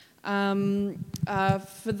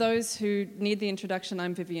For those who need the introduction,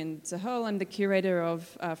 I'm Vivian Zahol. I'm the curator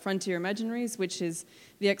of Frontier Imaginaries, which is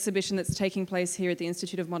the exhibition that's taking place here at the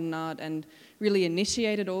Institute of Modern Art and really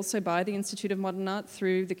initiated also by the Institute of Modern Art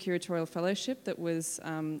through the curatorial fellowship that was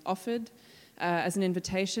offered as an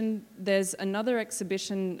invitation. There's another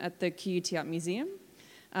exhibition at the QUT Art Museum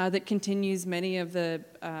that continues many of the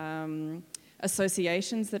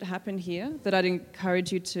associations that happen here that I'd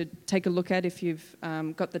encourage you to take a look at if you've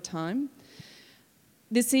got the time.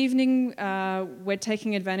 This evening, we're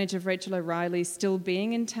taking advantage of Rachel O'Reilly still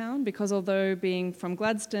being in town because although being from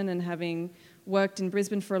Gladstone and having worked in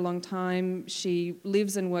Brisbane for a long time, she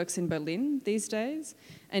lives and works in Berlin these days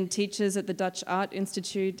and teaches at the Dutch Art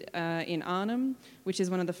Institute in Arnhem, which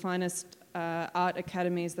is one of the finest art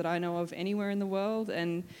academies that I know of anywhere in the world.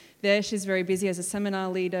 And there she's very busy as a seminar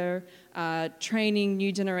leader, training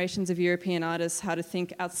new generations of European artists how to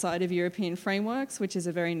think outside of European frameworks, which is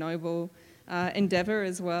a very noble endeavour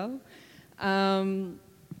as well.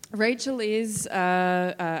 Rachel is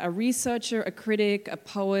a researcher, a critic, a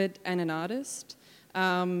poet and an artist,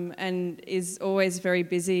 and is always very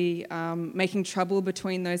busy making trouble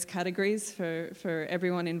between those categories for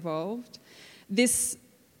everyone involved. This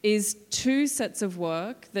is two sets of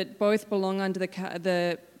work that both belong under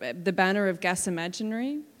the banner of Gas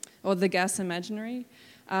Imaginary, or the Gas Imaginary,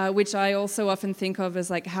 which I also often think of as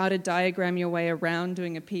like how to diagram your way around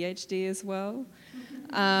doing a PhD as well.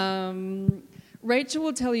 Rachel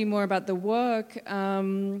will tell you more about the work.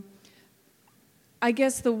 I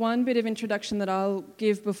guess the one bit of introduction that I'll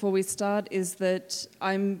give before we start is that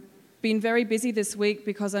I'm been very busy this week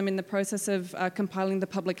because I'm in the process of compiling the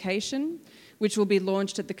publication, which will be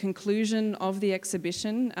launched at the conclusion of the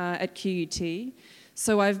exhibition at QUT.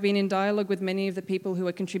 So I've been in dialogue with many of the people who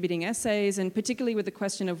are contributing essays, and particularly with the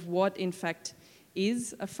question of what, in fact,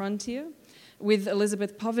 is a frontier. With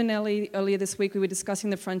Elizabeth Povinelli earlier this week, we were discussing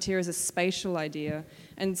the frontier as a spatial idea.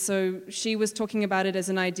 And so she was talking about it as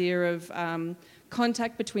an idea of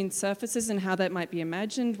contact between surfaces and how that might be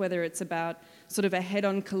imagined, whether it's about sort of a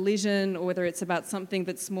head-on collision or whether it's about something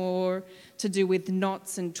that's more to do with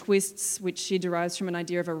knots and twists, which she derives from an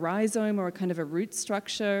idea of a rhizome or a kind of a root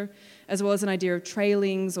structure, as well as an idea of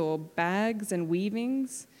trailings or bags and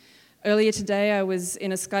weavings. Earlier today, I was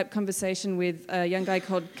in a Skype conversation with a young guy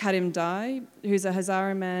called Karim Dai, who's a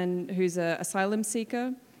Hazara man who's an asylum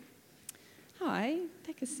seeker. Hi,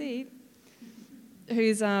 take a seat.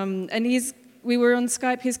 We were on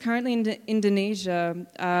Skype. He's currently in Indonesia,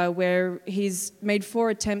 where he's made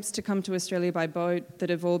 4 attempts to come to Australia by boat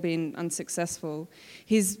that have all been unsuccessful.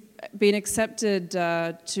 He's been accepted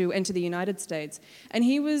to enter the United States. And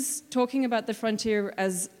he was talking about the frontier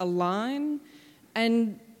as a line,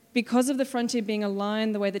 and because of the frontier being a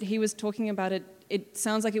line, the way that he was talking about it, it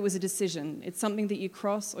sounds like it was a decision. It's something that you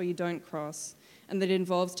cross or you don't cross, and that it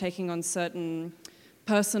involves taking on certain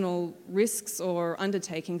personal risks or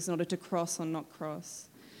undertakings in order to cross or not cross.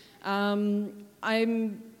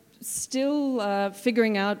 I'm still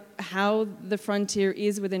figuring out how the frontier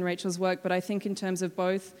is within Rachel's work, but I think in terms of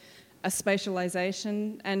both a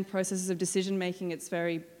spatialization and processes of decision-making, it's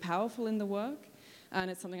very powerful in the work, and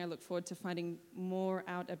it's something I look forward to finding more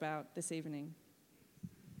out about this evening.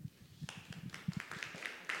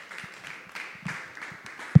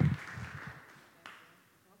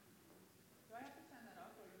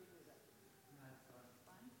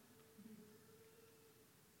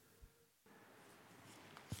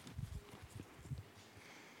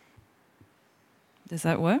 Does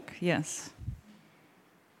that work? Yes.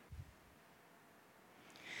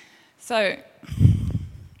 So,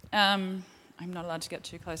 I'm not allowed to get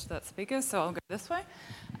too close to that speaker, so I'll go this way.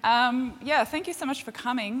 Thank you so much for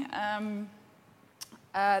coming.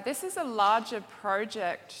 This is a larger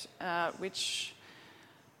project, which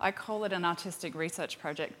I call it an artistic research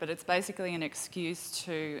project, but it's basically an excuse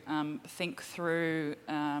to think through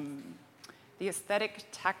the aesthetic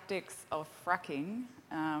tactics of fracking,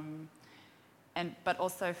 but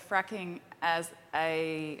also fracking as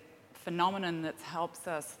a phenomenon that helps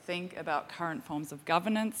us think about current forms of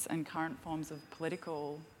governance and current forms of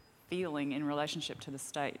political feeling in relationship to the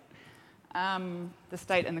state and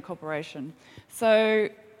the corporation. So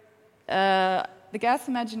the Gas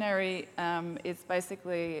Imaginary is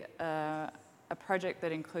basically a project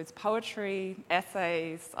that includes poetry,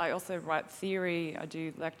 essays. I also write theory. I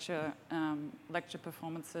do lecture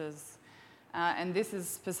performances. And this is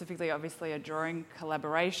specifically, obviously, a drawing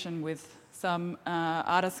collaboration with some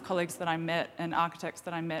artist colleagues that I met and architects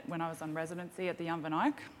that I met when I was on residency at the Jan van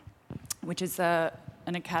Eyck, which is a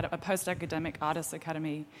post-academic artists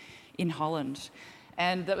academy in Holland.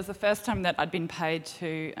 And that was the first time that I'd been paid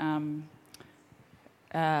to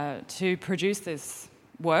to produce this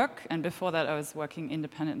work. And before that, I was working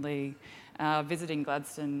independently, visiting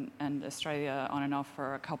Gladstone and Australia on and off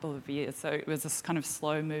for a couple of years. So it was this kind of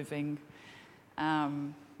slow-moving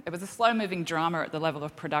drama at the level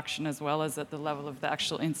of production as well as at the level of the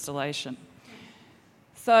actual installation.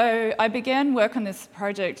 So I began work on this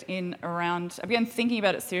project I began thinking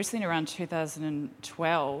about it seriously in around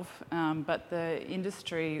 2012, but the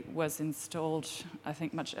industry was installed, I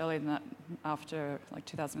think, much earlier than that, after like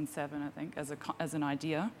 2007, I think, as an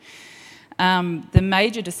idea. The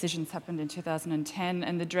major decisions happened in 2010,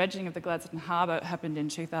 and the dredging of the Gladstone Harbour happened in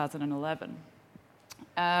 2011.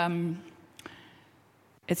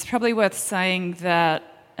 It's probably worth saying that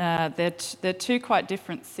they're two quite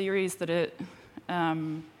different series that are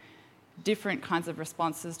different kinds of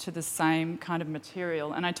responses to the same kind of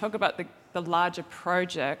material. And I talk about the larger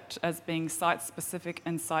project as being site-specific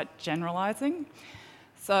and site-generalising.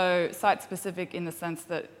 So site-specific in the sense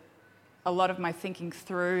that a lot of my thinking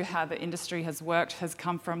through how the industry has worked has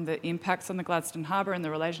come from the impacts on the Gladstone Harbour and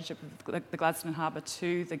the relationship of the Gladstone Harbour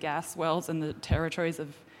to the gas wells and the territories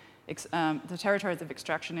of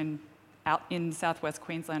extraction in southwest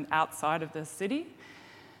Queensland outside of the city.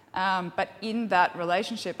 But in that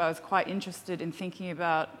relationship, I was quite interested in thinking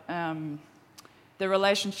about the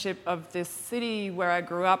relationship of this city where I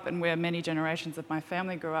grew up and where many generations of my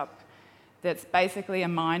family grew up, that's basically a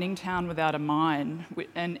mining town without a mine.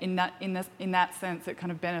 And in that sense, it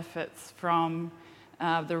kind of benefits from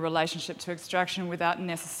the relationship to extraction without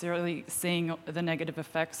necessarily seeing the negative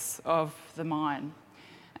effects of the mine.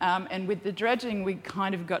 And with the dredging, we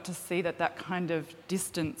kind of got to see that kind of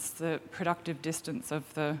distance, the productive distance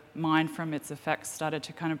of the mine from its effects started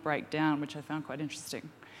to kind of break down, which I found quite interesting.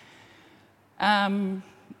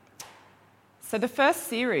 So the first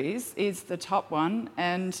series is the top one,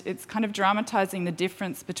 and it's kind of dramatising the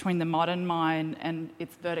difference between the modern mine and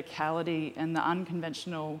its verticality and the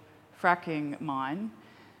unconventional fracking mine.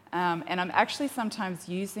 And I'm actually sometimes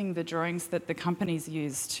using the drawings that the companies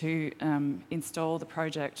use to install the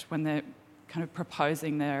project when they're kind of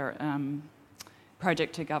proposing their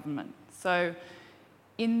project to government. So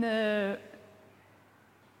in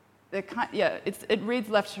it reads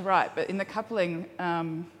left to right, but in the coupling,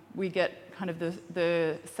 we get kind of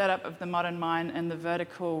the setup of the modern mine and the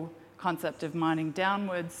vertical concept of mining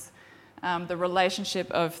downwards, the relationship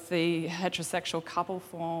of the heterosexual couple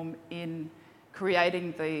form in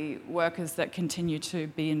creating the workers that continue to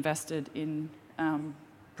be invested in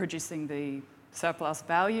producing the surplus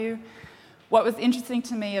value. What was interesting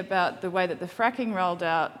to me about the way that the fracking rolled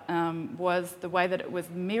out was the way that it was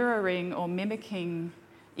mirroring or mimicking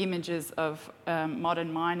images of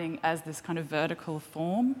modern mining as this kind of vertical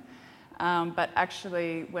form. But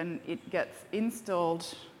actually, when it gets installed,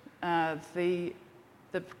 the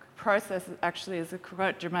process actually is a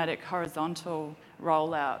quite dramatic horizontal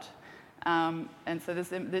rollout. And so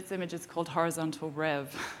this image is called horizontal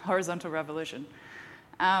revolution.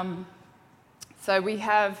 So we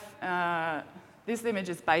have, this image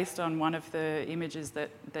is based on one of the images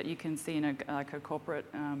that you can see in a corporate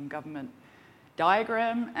government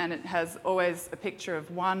diagram, and it has always a picture of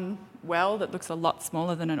one well that looks a lot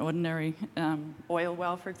smaller than an ordinary oil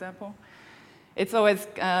well, for example. It's always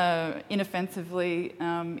inoffensively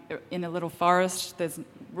in a little forest. There's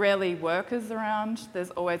rarely workers around. There's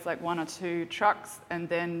always like one or two trucks, and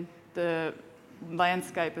then the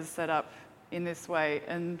landscape is set up in this way.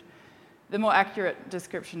 And the more accurate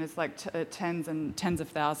description is like tens and tens of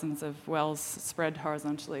thousands of wells spread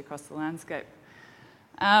horizontally across the landscape.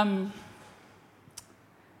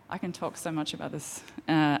 I can talk so much about this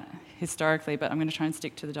historically, but I'm going to try and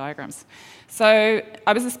stick to the diagrams. So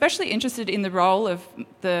I was especially interested in the role of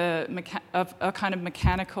a kind of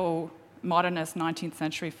mechanical modernist 19th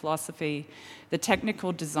century philosophy, the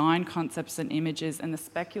technical design concepts and images, and the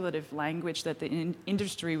speculative language that the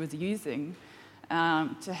industry was using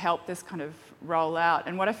to help this kind of roll out.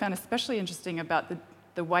 And what I found especially interesting about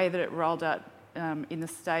the way that it rolled out in the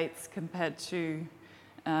States compared to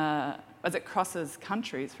as it crosses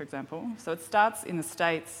countries, for example. So it starts in the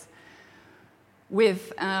States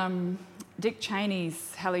with Dick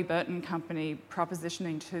Cheney's Halliburton company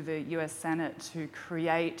propositioning to the US Senate to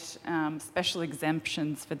create special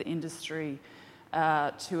exemptions for the industry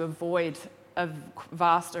to avoid a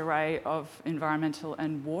vast array of environmental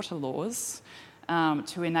and water laws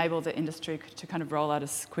to enable the industry to kind of roll out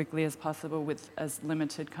as quickly as possible with as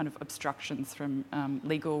limited kind of obstructions from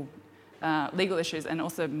legal issues and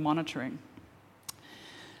also monitoring.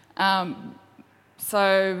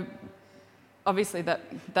 So obviously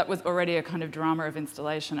that was already a kind of drama of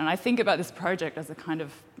installation, and I think about this project as a kind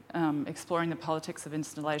of exploring the politics of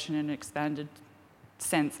installation in an expanded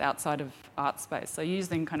sense outside of art space. So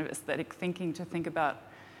using kind of aesthetic thinking to think about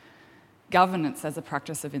governance as a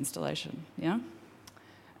practice of installation. Yeah.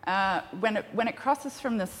 When it crosses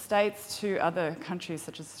from the States to other countries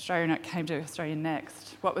such as Australia, and it came to Australia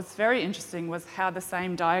next, what was very interesting was how the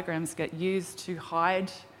same diagrams get used to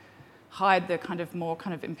hide the kind of more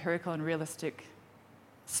kind of empirical and realistic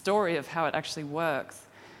story of how it actually works.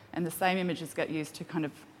 And the same images get used to kind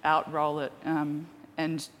of outroll it,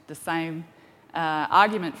 and the same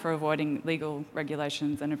argument for avoiding legal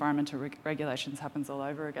regulations and environmental regulations happens all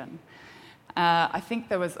over again. I think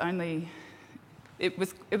there was only... It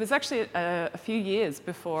was actually a few years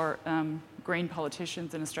before Green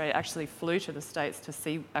politicians in Australia actually flew to the States to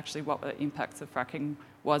see actually what the impacts of fracking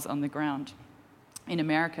was on the ground in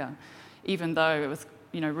America, even though it was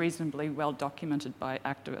reasonably well documented by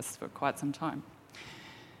activists for quite some time.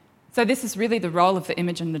 So this is really the role of the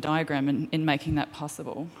image and the diagram in making that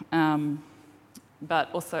possible.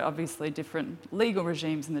 But also obviously different legal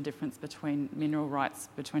regimes and the difference between mineral rights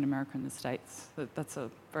between America and the States. That's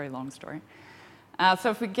a very long story.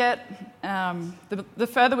 So if we get, the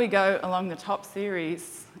further we go along the top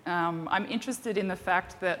series, I'm interested in the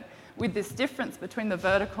fact that with this difference between the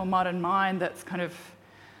vertical modern mind that's kind of,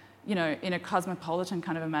 in a cosmopolitan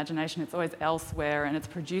kind of imagination, it's always elsewhere and it's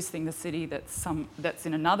producing the city that's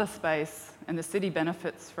in another space, and the city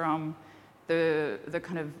benefits from the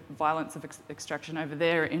kind of violence of extraction over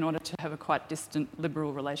there in order to have a quite distant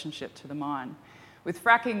liberal relationship to the mine. With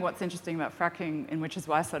fracking, what's interesting about fracking, and which is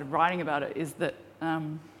why I started writing about it, is that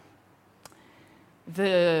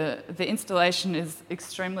the installation is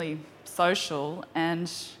extremely social,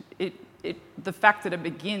 and the fact that it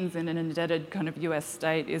begins in an indebted kind of US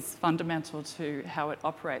state is fundamental to how it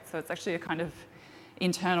operates. So it's actually a kind of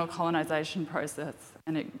internal colonisation process,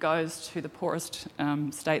 and it goes to the poorest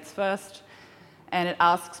states first, and it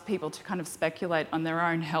asks people to kind of speculate on their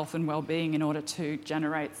own health and well-being in order to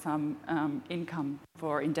generate some income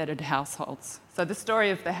for indebted households. So the story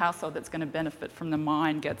of the household that's going to benefit from the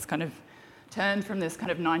mine gets kind of turned from this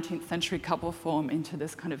kind of 19th century couple form into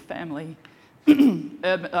this kind of family,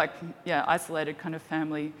 isolated kind of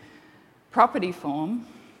family property form.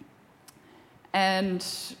 And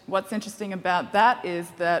what's interesting about that is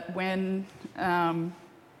that when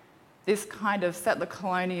this kind of settler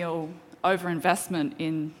colonial overinvestment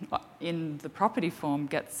in the property form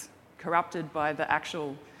gets corrupted by the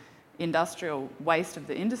actual industrial waste of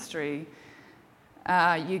the industry,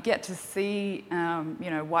 you get to see,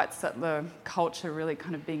 white settler culture really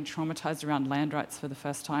kind of being traumatised around land rights for the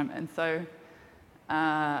first time. And so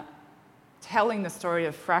telling the story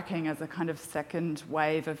of fracking as a kind of second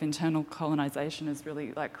wave of internal colonisation is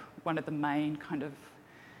really like one of the main kind of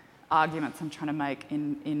arguments I'm trying to make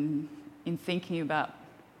in thinking about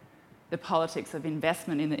the politics of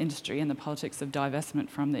investment in the industry and the politics of divestment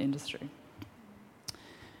from the industry.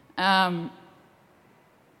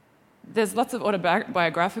 There's lots of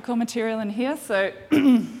autobiographical material in here. So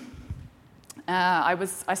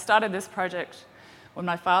I started this project when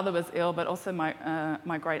my father was ill, but also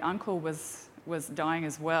my great uncle was dying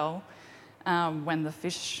as well. When the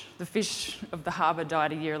fish of the harbour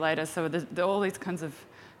died a year later. So all these kinds of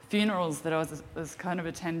funerals that I was kind of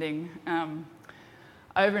attending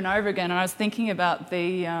over and over again, and I was thinking about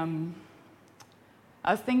the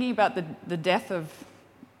death of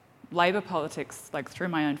Labor politics, like through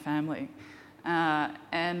my own family,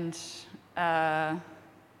 and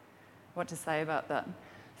what to say about that.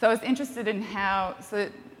 So I was interested in how. So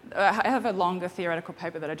I have a longer theoretical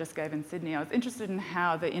paper that I just gave in Sydney. I was interested in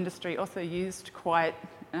how the industry also used quite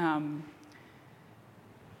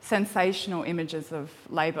sensational images of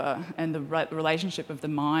labour and the relationship of the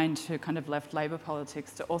mine to kind of left labour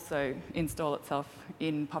politics to also install itself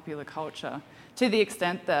in popular culture, to the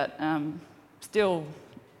extent that still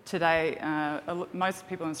today most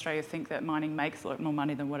people in Australia think that mining makes a lot more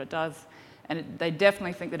money than what it does, and they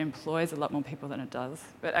definitely think that it employs a lot more people than it does.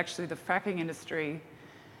 But actually the fracking industry,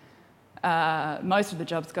 most of the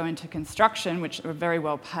jobs go into construction, which are very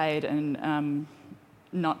well paid and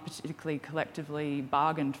not particularly collectively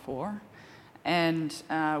bargained for. And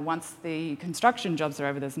once the construction jobs are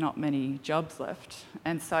over, there's not many jobs left.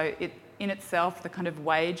 And so in itself, the kind of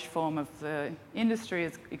wage form of the industry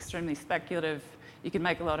is extremely speculative. You can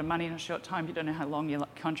make a lot of money in a short time. You don't know how long your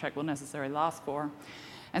contract will necessarily last for.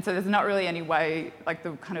 And so there's not really any way, like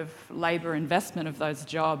the kind of labour investment of those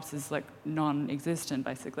jobs is like non-existent,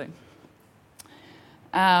 basically.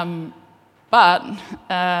 But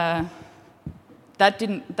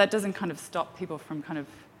that doesn't kind of stop people from kind of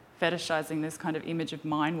fetishizing this kind of image of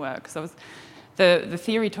mine work. So the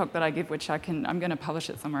theory talk that I give, which I'm going to publish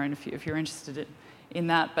it somewhere if you're interested in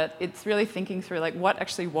that, but it's really thinking through like what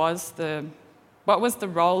was the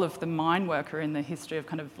role of the mine worker in the history of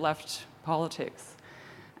kind of left politics.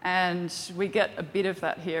 And we get a bit of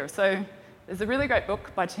that here. So there's a really great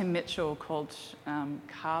book by Tim Mitchell called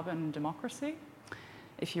Carbon Democracy,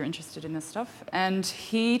 if you're interested in this stuff. And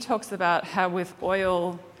he talks about how with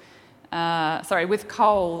coal,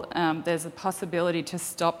 there's a possibility to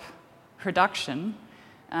stop production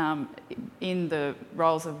in the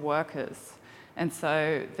roles of workers. And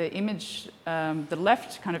so the image, the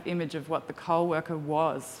left kind of image of what the coal worker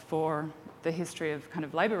was for the history of kind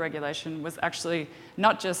of labour regulation was actually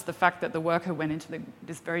not just the fact that the worker went into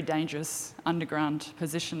this very dangerous underground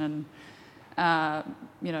position and,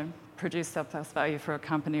 produced surplus value for a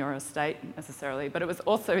company or a state necessarily, but it was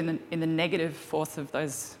also in the negative force of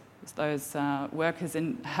those workers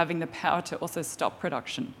in having the power to also stop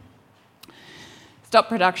production. Stop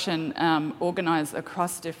production, organise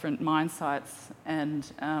across different mine sites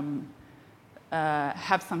and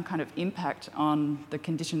have some kind of impact on the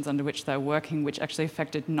conditions under which they're working, which actually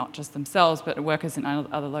affected not just themselves, but workers in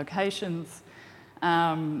other locations.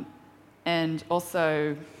 And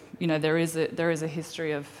also, there is a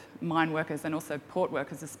history of mine workers and also port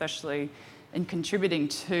workers especially in contributing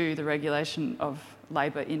to the regulation of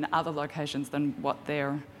labour in other locations than where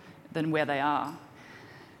they are.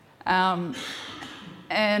 The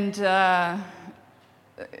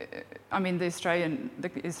Australian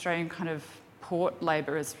kind of port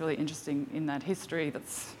labour is really interesting in that history.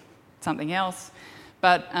 That's something else.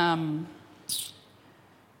 But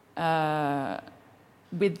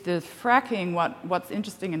with the fracking, what's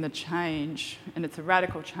interesting in the change, and it's a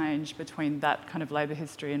radical change between that kind of labour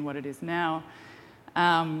history and what it is now,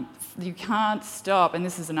 you can't stop, and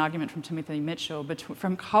this is an argument from Timothy Mitchell,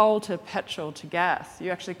 from coal to petrol to gas,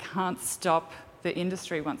 you actually can't stop the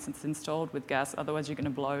industry once it's installed with gas, otherwise you're going to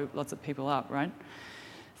blow lots of people up, right?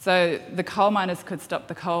 So the coal miners could stop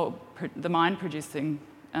the mine producing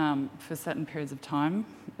for certain periods of time.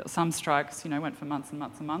 Some strikes, went for months and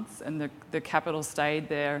months and months, and the capital stayed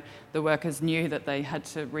there. The workers knew that they had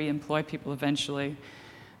to re-employ people eventually,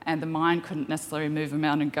 and the mine couldn't necessarily move them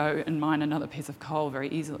out and go and mine another piece of coal very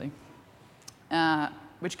easily,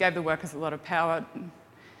 which gave the workers a lot of power,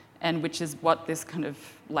 and which is what this kind of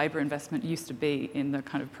labour investment used to be in the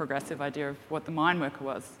kind of progressive idea of what the mine worker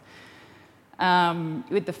was.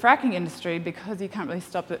 With the fracking industry, because you can't really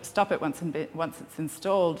stop it once it's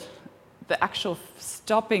installed, the actual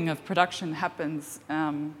stopping of production happens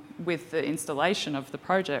with the installation of the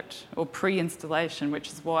project, or pre-installation, which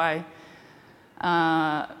is why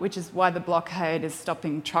the blockade is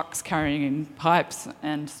stopping trucks carrying in pipes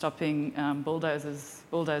and stopping bulldozers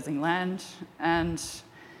bulldozing land. And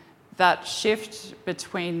that shift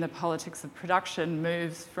between the politics of production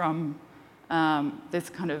moves from this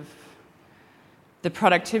kind of the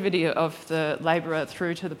productivity of the labourer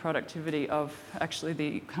through to the productivity of actually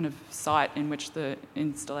the kind of site in which the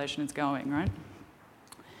installation is going, right?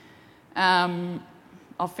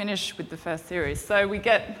 I'll finish with the first series. So we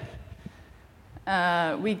get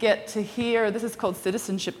to here, this is called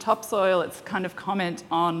Citizenship Topsoil. It's kind of comment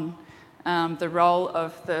on the role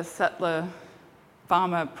of the settler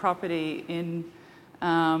farmer property in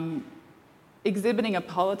exhibiting a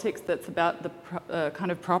politics that's about the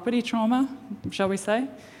kind of property trauma, shall we say,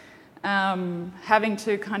 having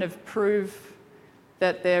to kind of prove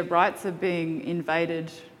that their rights are being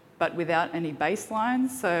invaded but without any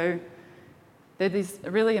baselines. So there are these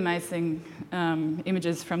really amazing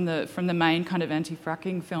images from the main kind of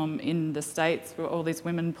anti-fracking film in the States, where all these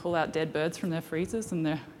women pull out dead birds from their freezers and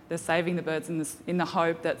they're saving the birds in the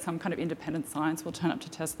hope that some kind of independent science will turn up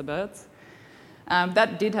to test the birds.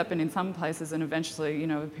 That did happen in some places, and eventually,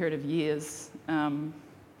 a period of years,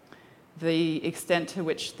 the extent to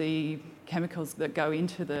which the chemicals that go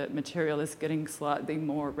into the material is getting slightly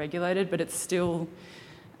more regulated, but it's still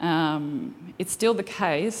the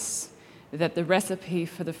case that the recipe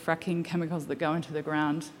for the fracking chemicals that go into the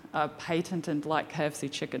ground are patented like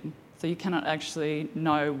KFC chicken. So you cannot actually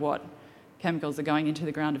know what chemicals are going into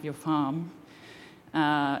the ground of your farm,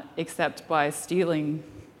 except by stealing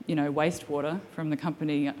wastewater from the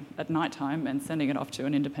company at night time and sending it off to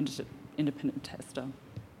an independent tester.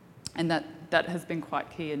 And that has been quite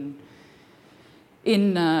key in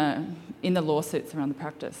the lawsuits around the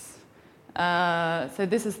practice. So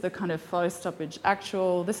this is the kind of flow stoppage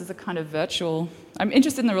actual. This is a kind of virtual. I'm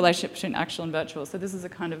interested in the relationship between actual and virtual. So this is a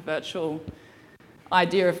kind of virtual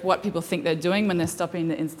idea of what people think they're doing when they're stopping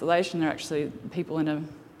the installation. They're actually people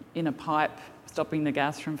in a pipe stopping the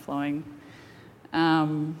gas from flowing.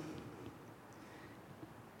 So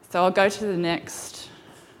I'll go to the next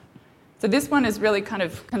So this one is really kind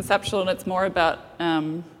of conceptual, and it's more about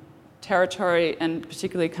territory, and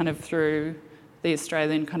particularly kind of through the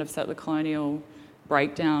Australian kind of settler colonial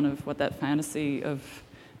breakdown of what that fantasy of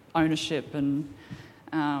ownership and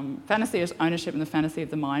fantasy of ownership and the fantasy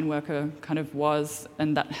of the mine worker kind of was,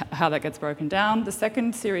 and that, how that gets broken down. The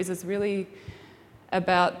second series is really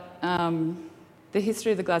about the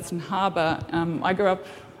history of the Gladstone Harbour. I grew up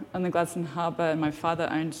on the Gladstone Harbour, and my father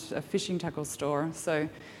owned a fishing tackle store. So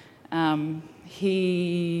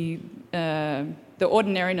the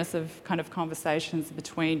ordinariness of kind of conversations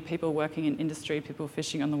between people working in industry, people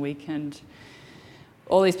fishing on the weekend,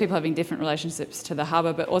 all these people having different relationships to the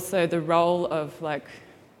harbour, but also the role of, like,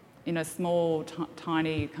 in a small,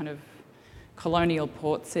 tiny kind of colonial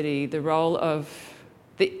port city, the role of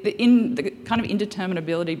the kind of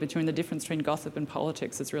indeterminability between the difference between gossip and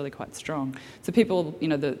politics is really quite strong. So people, you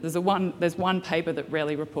know, there's one paper that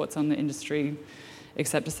rarely reports on the industry,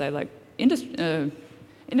 except to say, like,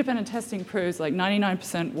 independent testing proves like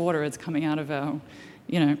 99% water is coming out of our,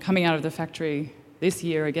 coming out of the factory this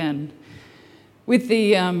year again. With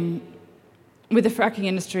the fracking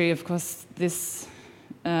industry, of course, the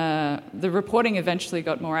reporting eventually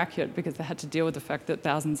got more accurate because they had to deal with the fact that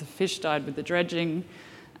thousands of fish died with the dredging.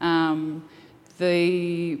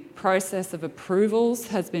 The process of approvals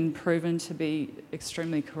has been proven to be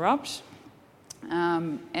extremely corrupt.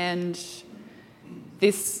 And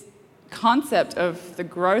this concept of the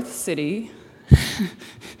growth city,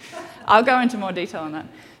 I'll go into more detail on that.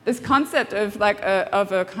 This concept of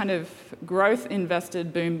a kind of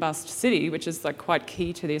growth-invested boom-bust city, which is like quite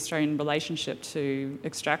key to the Australian relationship to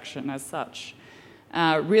extraction as such,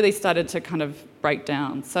 really started to kind of break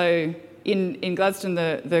down. So in Gladstone,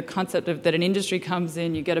 the concept of that an industry comes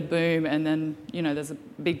in, you get a boom, and then there's a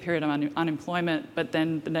big period of unemployment, but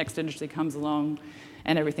then the next industry comes along,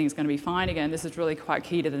 and everything's going to be fine again. This is really quite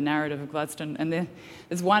key to the narrative of Gladstone. And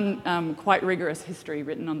there's one quite rigorous history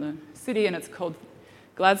written on the city, and it's called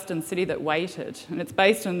Gladstone City That Waited. And it's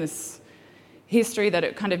based on this history that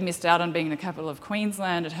it kind of missed out on being the capital of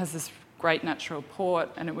Queensland. It has this great natural port,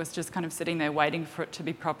 and it was just kind of sitting there waiting for it to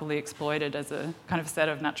be properly exploited as a kind of set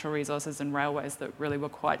of natural resources and railways that really were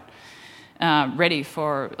quite ready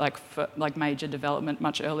for major development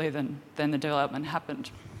much earlier than the development happened.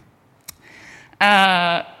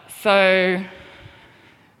 So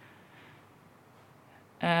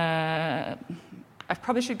I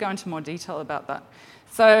probably should go into more detail about that.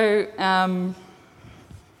 So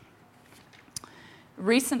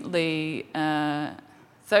recently, I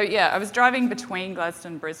was driving between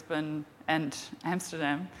Gladstone, Brisbane and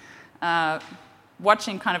Amsterdam,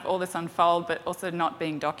 watching kind of all this unfold, but also not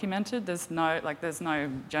being documented. There's no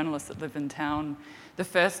journalists that live in town. The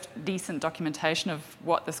first decent documentation of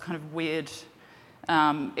what this kind of weird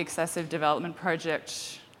excessive development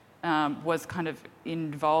project was kind of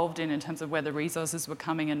involved in terms of where the resources were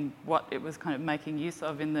coming and what it was kind of making use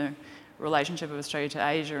of in the relationship of Australia to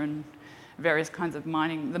Asia and various kinds of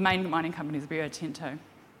mining. The main mining company is Rio Tinto.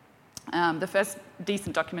 The first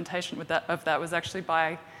decent documentation of that was actually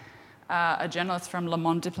by a journalist from Le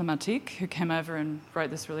Monde Diplomatique who came over and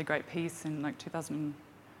wrote this really great piece in like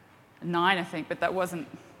 2009, I think, but that wasn't,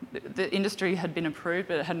 the industry had been approved,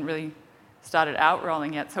 but it hadn't really started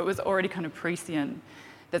outrolling yet, so it was already kind of prescient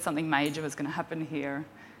that something major was going to happen here,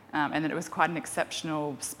 and that it was quite an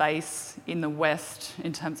exceptional space in the West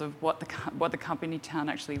in terms of what the company town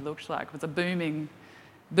actually looked like. It was a booming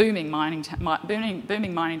mining town,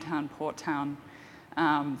 port town,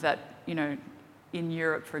 that in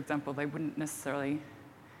Europe, for example, they wouldn't necessarily.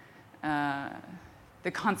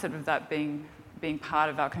 The concept of that being part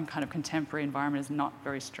of our kind of contemporary environment is not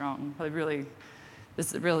very strong.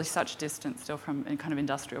 There's really such distance still from kind of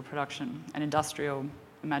industrial production and industrial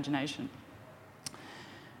imagination.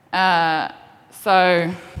 So,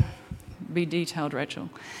 be detailed, Rachel.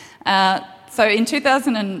 So in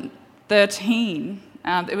 2013,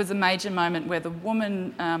 it was a major moment where the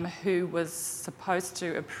woman who was supposed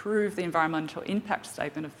to approve the environmental impact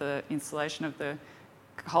statement of the installation of the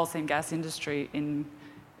coal seam gas industry in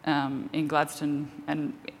Gladstone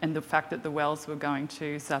and the fact that the wells were going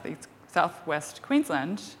to southwest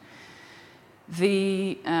Queensland,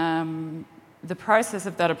 the process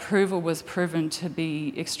of that approval was proven to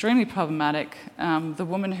be extremely problematic. The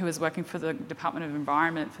woman who was working for the Department of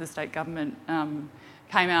Environment for the state government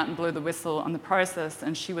came out and blew the whistle on the process,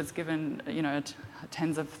 and she was given, a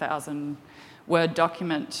tens of thousand word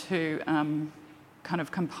document to kind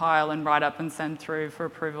of compile and write up and send through for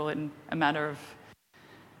approval in a matter of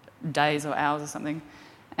days or hours or something.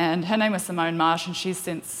 And her name was Simone Marsh, and she's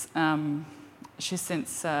since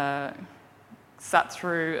sat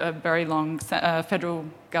through a very long federal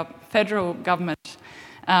government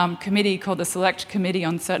committee called the Select Committee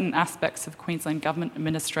on Certain Aspects of Queensland Government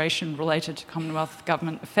Administration Related to Commonwealth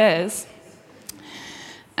Government Affairs.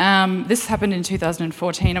 This happened in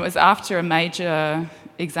 2014. It was after a major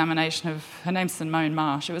examination of, her name's Simone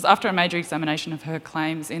Marsh, it was after a major examination of her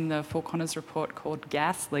claims in the Four Corners report called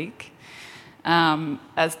Gas Leak,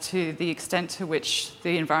 as to the extent to which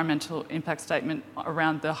the environmental impact statement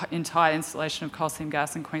around the entire installation of coal seam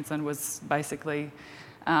gas in Queensland was basically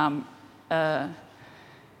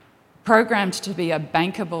programmed to be a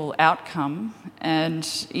bankable outcome. And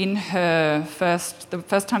in the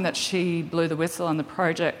first time that she blew the whistle on the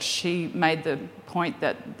project, she made the point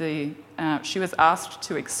that she was asked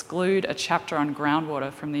to exclude a chapter on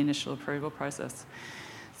groundwater from the initial approval process.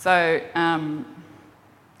 So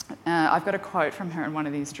I've got a quote from her in one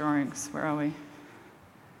of these drawings. Where are we?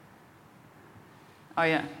 Oh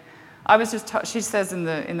yeah, I was just she says in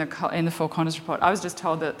the Four Corners report, I was just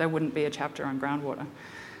told that there wouldn't be a chapter on groundwater,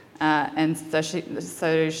 and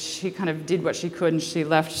so she kind of did what she could, and she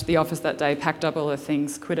left the office that day, packed up all her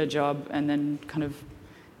things, quit her job, and then kind of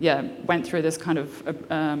went through this kind of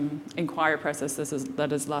inquiry process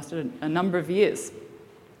that has lasted a number of years.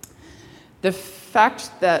 The fact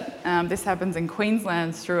that this happens in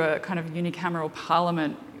Queensland through a kind of unicameral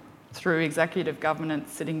parliament, through executive government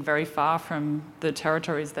sitting very far from the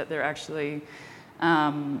territories that they're actually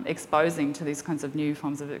exposing to these kinds of new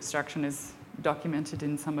forms of extraction, is documented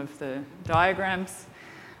in some of the diagrams.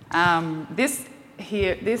 This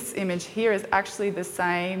image here is actually the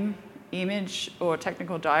same image or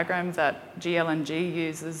technical diagram that GLNG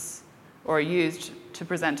uses or used to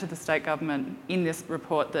present to the state government in this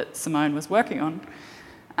report that Simone was working on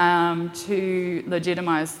to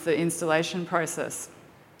legitimise the installation process.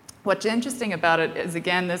 What's interesting about it is,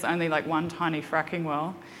 again, there's only like one tiny fracking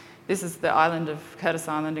well. This is the island of Curtis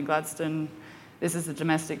Island in Gladstone. This is the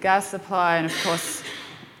domestic gas supply, and of course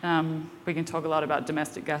we can talk a lot about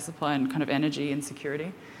domestic gas supply and kind of energy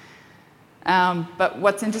insecurity. But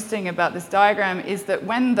what's interesting about this diagram is that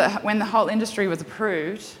when the whole industry was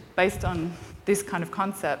approved, based on this kind of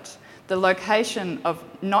concept, the location of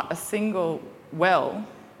not a single well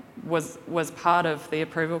was part of the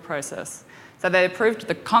approval process. So they approved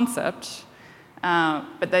the concept,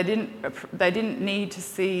 but they didn't need to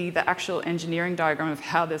see the actual engineering diagram of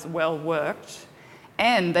how this well worked,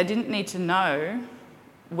 and they didn't need to know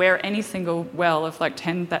where any single well of like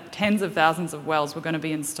tens of thousands of wells were going to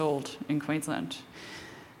be installed in Queensland.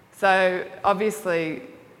 So obviously,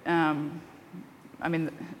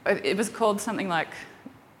 it was called something like,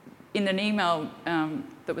 in an email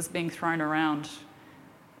that was being thrown around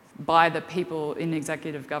by the people in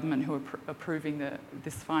executive government who were approving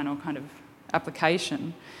this final kind of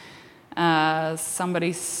application,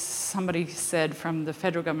 somebody said from the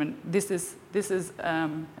federal government, this is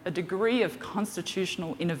a degree of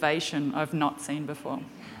constitutional innovation I've not seen before.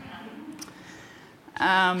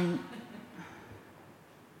 And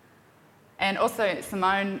also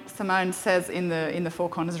Simone says in the Four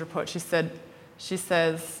Corners report, she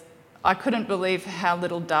says, I couldn't believe how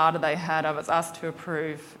little data they had. I was asked to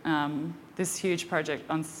approve this huge project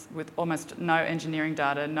with almost no engineering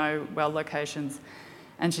data, no well locations.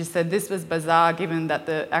 And she said this was bizarre given that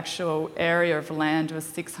the actual area of land was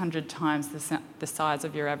 600 times the size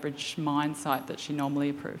of your average mine site that she normally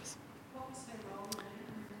approves. What was her role?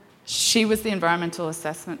 She was the environmental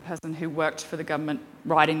assessment person who worked for the government,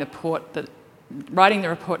 writing the report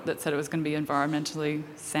that said it was going to be environmentally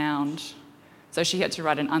sound. So she had to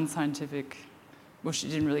write an unscientific, well, she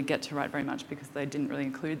didn't really get to write very much because they didn't really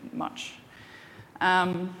include much.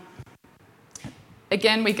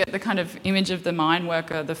 Again, we get the kind of image of the mine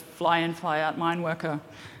worker, the fly-in, fly-out mine worker,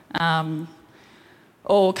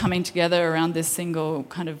 all coming together around this single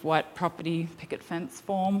kind of white property picket fence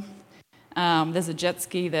form. There's a jet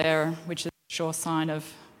ski there, which is a sure sign of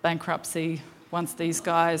bankruptcy once these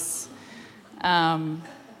guys...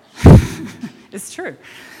 it's true.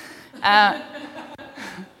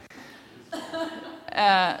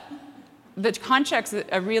 The contracts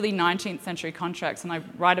are really 19th century contracts, and I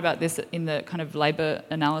write about this in the kind of labour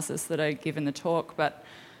analysis that I give in the talk, but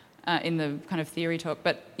in the kind of theory talk.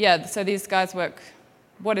 But yeah, so these guys work,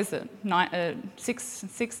 what is it,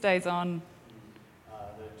 6 days on?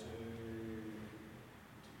 They're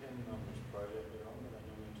depending on which project they're on, but they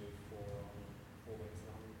normally do 4 weeks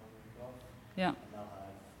on, 1 week off. Yeah. And they'll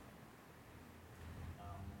have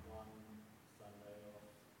one Sunday off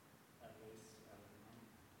at least out of the month.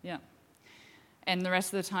 Yeah. And the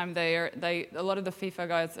rest of the time, a lot of the FIFO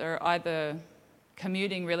guys are either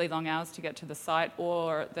commuting really long hours to get to the site,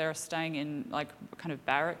 or they're staying in like kind of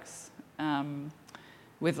barracks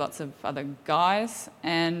with lots of other guys,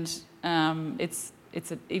 and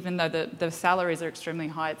even though the salaries are extremely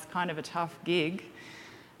high, it's kind of a tough gig.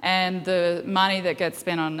 And the money that gets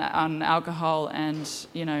spent on alcohol and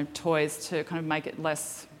toys to kind of make it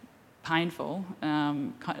less painful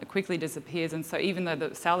kind of quickly disappears. And so even though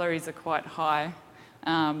the salaries are quite high,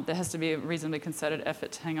 there has to be a reasonably concerted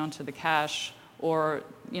effort to hang on to the cash, or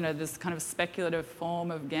this kind of speculative form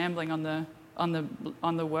of gambling on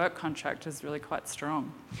the work contract is really quite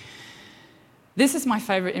strong. This is my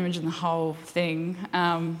favourite image in the whole thing.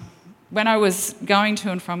 When I was going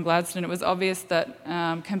to and from Gladstone, it was obvious that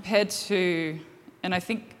compared to, and I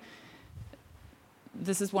think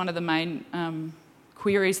this is one of the main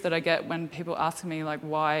queries that I get when people ask me, like,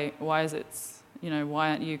 why is it, why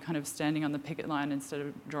aren't you kind of standing on the picket line instead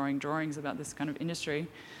of drawing drawings about this kind of industry?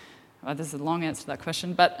 Well, this is a long answer to that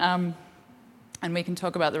question, but and we can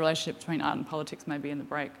talk about the relationship between art and politics maybe in the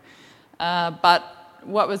break. But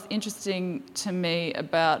what was interesting to me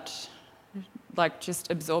about just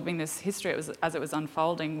absorbing this history as it was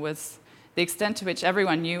unfolding was the extent to which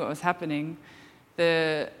everyone knew what was happening.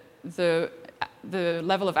 The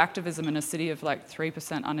level of activism in a city of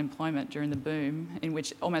 3% unemployment during the boom, in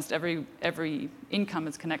which almost every income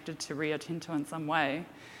is connected to Rio Tinto in some way,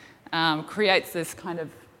 creates this kind of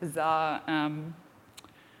bizarre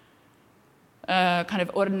kind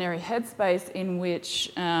of ordinary headspace in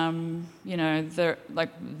which the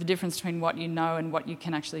difference between what you know and what you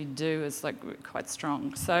can actually do is quite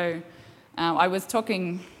strong. So I was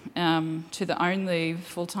talking to the only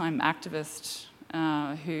full-time activist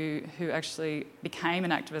who actually became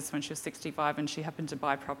an activist when she was 65, and she happened to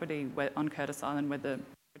buy property on Curtis Island where the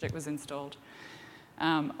project was installed.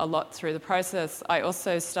 A lot through the process. I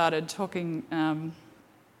also started talking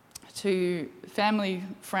to family,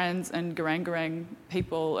 friends and Garang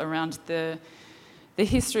people around the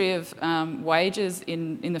history of wages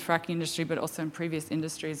in the fracking industry, but also in previous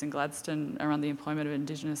industries in Gladstone around the employment of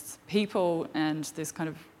Indigenous people, and this kind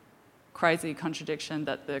of crazy contradiction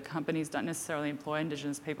that the companies don't necessarily employ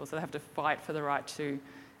Indigenous people, so they have to fight for the right to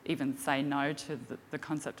even say no to the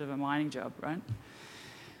concept of a mining job, right?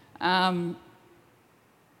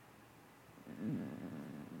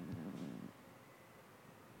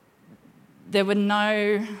 There were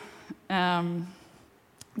no...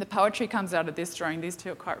 the poetry comes out of this drawing. These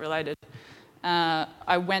two are quite related.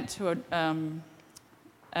 I went to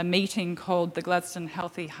a meeting called the Gladstone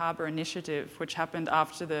Healthy Harbour Initiative, which happened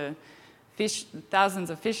after the thousands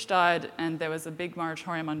of fish died, and there was a big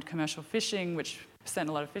moratorium on commercial fishing, which sent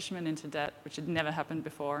a lot of fishermen into debt, which had never happened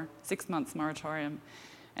before, 6 months moratorium.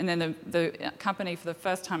 And then the company, for the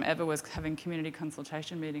first time ever, was having community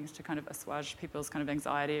consultation meetings to kind of assuage people's kind of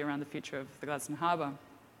anxiety around the future of the Gladstone Harbour.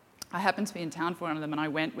 I happened to be in town for one of them, and I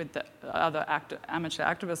went with the other amateur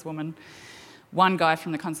activist woman, one guy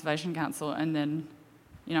from the Conservation Council, and then,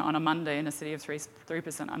 on a Monday in a city of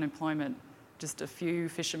 3% unemployment, just a few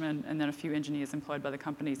fishermen and then a few engineers employed by the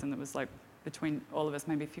companies, and there was between all of us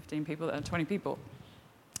maybe 15 people, 20 people.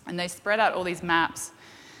 And they spread out all these maps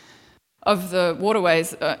of the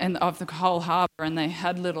waterways and of the whole harbour, and they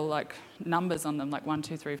had little numbers on them, 1,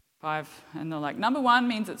 2, 3, 5, and they're like, number 1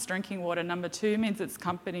 means it's drinking water, number 2 means it's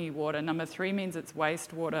company water, number 3 means it's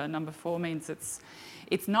wastewater, number 4 means it's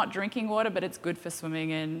not drinking water but it's good for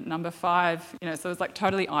swimming in, number 5, so it's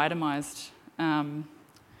totally itemised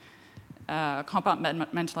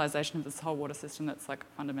compartmentalisation of this whole water system that's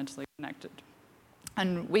fundamentally connected.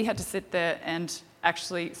 And we had to sit there and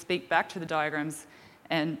actually speak back to the diagrams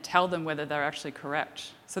and tell them whether they're actually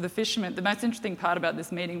correct. So the fishermen, the most interesting part about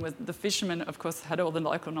this meeting was the fishermen, of course, had all the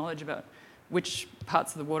local knowledge about which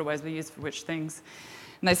parts of the waterways were used for which things.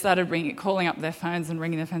 And they started calling up their phones and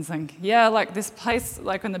ringing their phones saying, yeah, this place,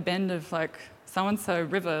 on the bend of, so-and-so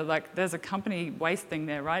river, there's a company waste thing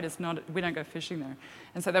there, right? It's not, we don't go fishing there.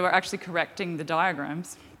 And so they were actually correcting the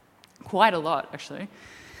diagrams, quite a lot, actually.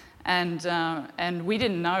 And we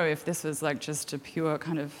didn't know if this was, just a pure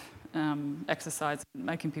kind of exercise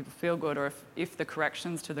making people feel good, or if the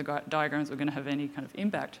corrections to the diagrams were going to have any kind of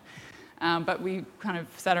impact. But we kind of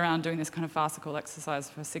sat around doing this kind of farcical exercise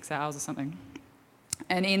for 6 hours or something.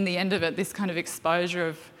 And in the end of it, this kind of exposure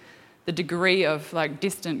of the degree of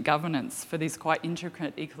distant governance for these quite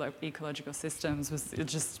intricate ecological systems was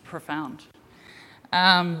just profound.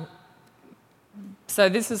 So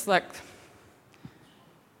this is the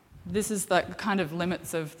kind of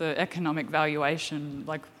limits of the economic valuation,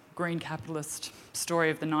 green capitalist story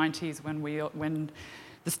of the 90s, when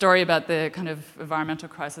the story about the kind of environmental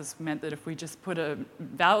crisis meant that if we just put a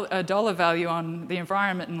dollar value on the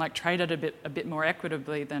environment and trade it a bit more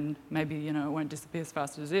equitably, then maybe it won't disappear as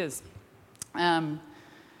fast as it is.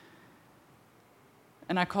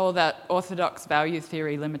 and I call that Orthodox Value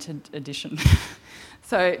Theory Limited Edition.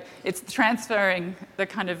 So it's transferring the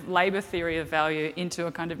kind of labour theory of value into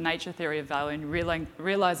a kind of nature theory of value and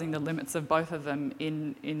realising the limits of both of them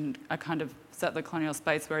in a kind of settler colonial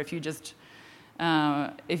space where if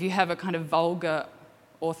you have a kind of vulgar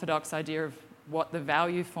orthodox idea of what the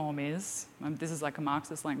value form is, this is like a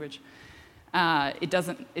Marxist language, it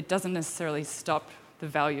doesn't necessarily stop the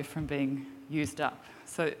value from being used up.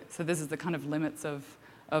 So this is the kind of limits of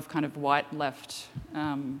kind of white left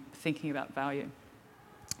thinking about value.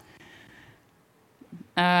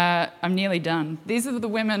 I'm nearly done. These are the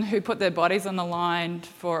women who put their bodies on the line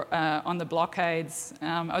on the blockades.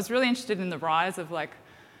 I was really interested in the rise of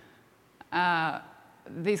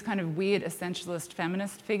these kind of weird essentialist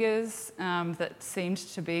feminist figures that seemed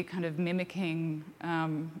to be kind of mimicking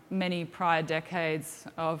many prior decades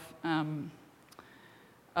of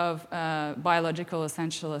biological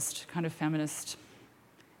essentialist kind of feminist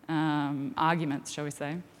arguments, shall we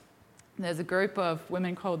say. There's a group of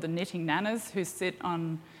women called the Knitting Nanas who sit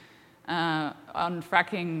on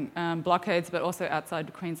fracking blockades, but also outside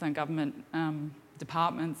the Queensland government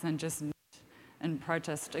departments and just knit and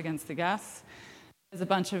protest against the gas. There's a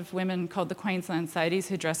bunch of women called the Queensland Sadies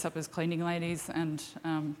who dress up as cleaning ladies and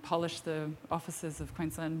polish the offices of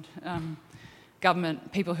Queensland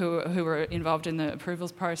government, people who were involved in the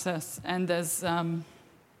approvals process. And there's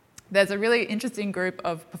a really interesting group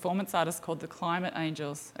of performance artists called the Climate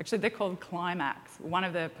Angels. Actually, they're called Climax. One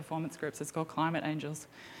of their performance groups is called Climate Angels.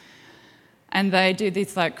 And they do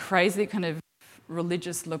these like crazy kind of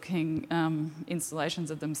religious-looking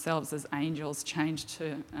installations of themselves as angels changed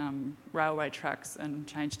to railway tracks and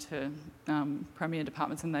changed to premier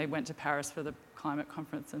departments. And they went to Paris for the climate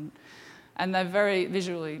conference. And they're very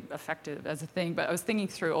visually effective as a thing. But I was thinking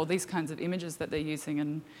through all these kinds of images that they're using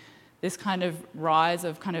and this kind of rise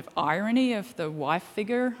of kind of irony of the wife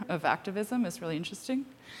figure of activism is really interesting.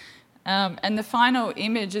 And the final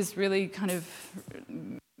image is really kind of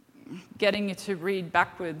getting you to read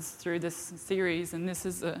backwards through this series. And this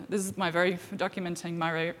is documenting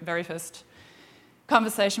my very first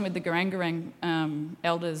conversation with the Garangarang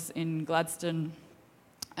elders in Gladstone.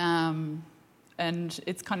 And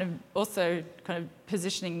it's kind of also kind of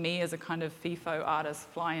positioning me as a kind of FIFO artist,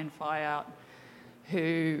 fly in, fly out,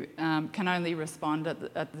 who can only respond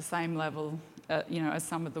at the same level, as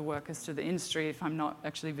some of the workers to the industry if I'm not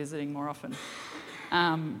actually visiting more often.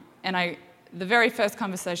 The very first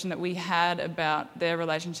conversation that we had about their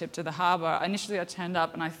relationship to the harbour, initially I turned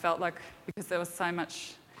up and I felt like, because there was so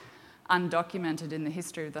much undocumented in the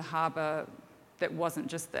history of the harbour that wasn't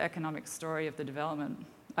just the economic story of the development,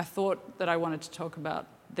 I thought that I wanted to talk about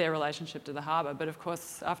their relationship to the harbour. But of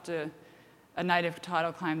course, after a native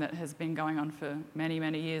title claim that has been going on for many,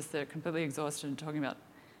 many years, they're completely exhausted in talking about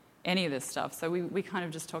any of this stuff. So we kind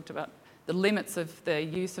of just talked about the limits of their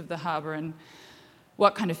use of the harbour and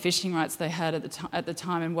what kind of fishing rights they had at the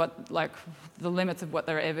time and what, like, the limits of what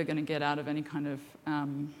they're ever going to get out of any kind of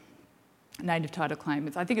native title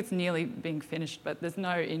claim. I think it's nearly being finished, but there's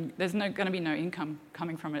going to be no income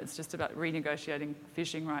coming from it. It's just about renegotiating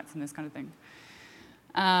fishing rights and this kind of thing.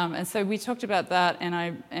 And so we talked about that,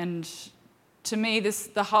 and to me,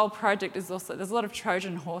 the whole project is also, there's a lot of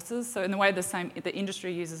Trojan horses. So in the way the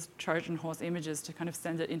industry uses Trojan horse images to kind of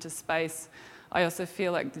send it into space, I also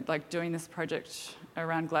feel like doing this project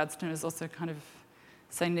around Gladstone is also kind of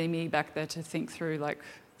sending me back there to think through like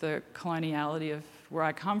the coloniality of where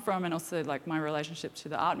I come from and also like my relationship to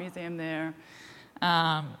the art museum there,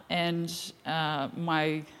 and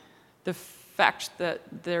the fact that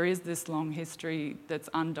there is this long history that's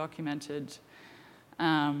undocumented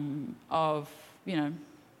of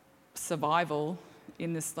survival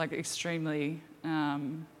in this like extremely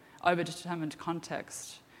overdetermined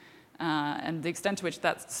context, and the extent to which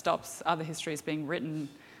that stops other histories being written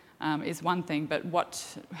is one thing, but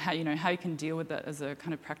how you can deal with that as a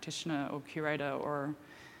kind of practitioner or curator or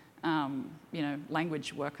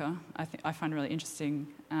language worker, I find really interesting,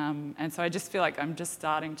 and so I just feel like I'm just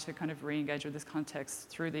starting to kind of re-engage with this context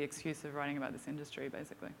through the excuse of writing about this industry,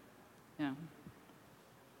 basically. Yeah.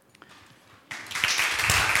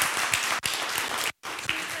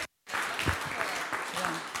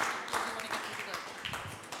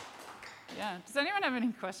 Yeah. Does anyone have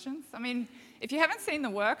any questions? I mean, if you haven't seen the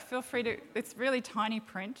work, feel free to. It's really tiny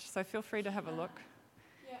print, so feel free to have a look.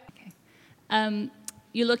 Yeah. Okay.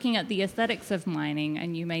 You're looking at the aesthetics of mining,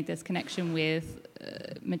 and you made this connection with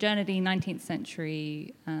modernity, 19th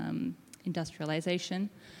century industrialization,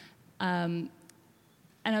 and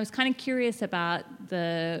I was kind of curious about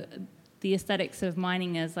the aesthetics of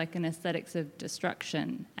mining as like an aesthetics of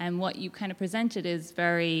destruction, and what you kind of presented is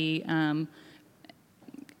very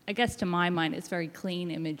I guess to my mind, it's very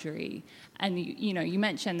clean imagery. And you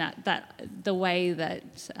mentioned that the way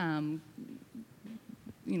that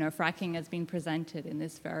fracking has been presented in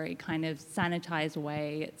this very kind of sanitized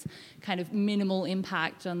way. It's kind of minimal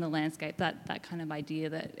impact on the landscape. That kind of idea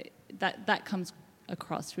that comes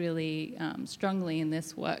across really strongly in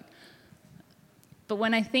this work. But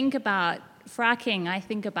when I think about fracking, I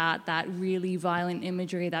think about that really violent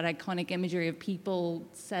imagery, that iconic imagery of people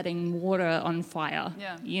setting water on fire.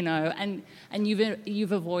 Yeah. And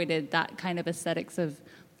you've avoided that kind of aesthetics of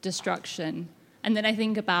destruction. And then I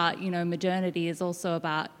think about, modernity is also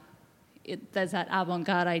about, there's that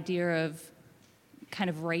avant-garde idea of kind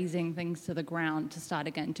of raising things to the ground to start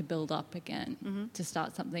again, to build up again, to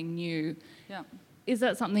start something new. Yeah. Is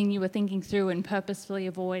that something you were thinking through and purposefully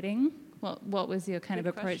avoiding? What was your kind Good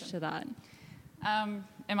of approach question. to that? Am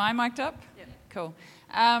I mic'd up? Yeah. Cool.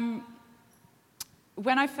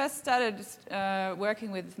 When I first started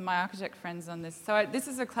working with my architect friends on this, this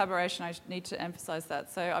is a collaboration, I need to emphasize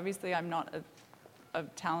that. So obviously I'm not a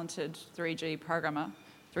talented 3D programmer.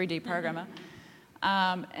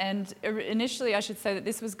 And initially I should say that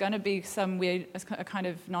this was going to be a kind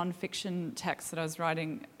of non-fiction text that I was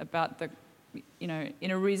writing about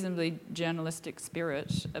in a reasonably journalistic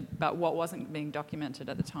spirit about what wasn't being documented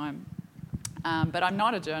at the time. But I'm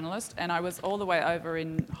not a journalist, and I was all the way over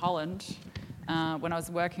in Holland when I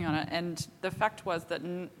was working on it. And the fact was that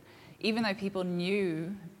even though people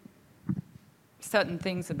knew certain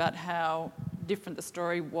things about how different the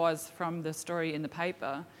story was from the story in the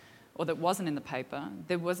paper, or that wasn't in the paper,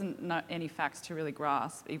 there wasn't any facts to really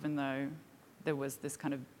grasp, even though there was this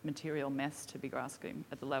kind of material mess to be grasping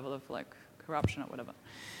at the level of corruption or whatever.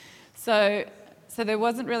 So there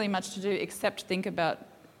wasn't really much to do except think about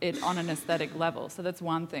it on an aesthetic level. So that's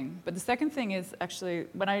one thing. But the second thing is actually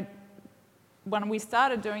when we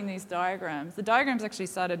started doing these diagrams, the diagrams actually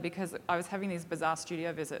started because I was having these bizarre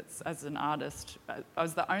studio visits as an artist. I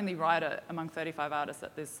was the only writer among 35 artists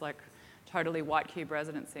at this totally white cube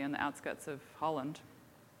residency on the outskirts of Holland,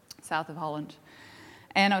 south of Holland.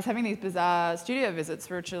 And I was having these bizarre studio visits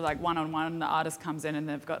which are one-on-one. The artist comes in and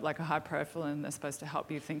they've got a high profile and they're supposed to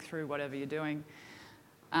help you think through whatever you're doing.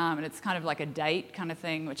 And it's kind of like a date kind of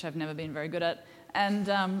thing, which I've never been very good at. And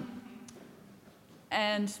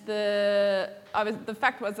the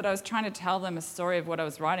fact was that I was trying to tell them a story of what I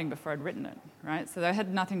was writing before I'd written it, right? So I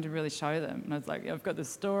had nothing to really show them. And I was like, I've got this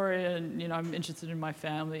story and, I'm interested in my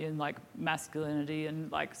family and masculinity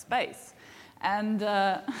and space. And...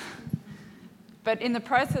 But in the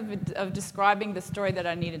process of describing the story that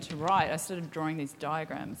I needed to write, I started drawing these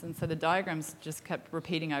diagrams. And so the diagrams just kept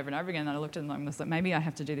repeating over and over again. And I looked at them and I was like, maybe I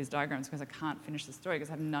have to do these diagrams because I can't finish the story because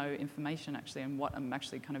I have no information actually on what I'm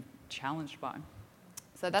actually kind of challenged by.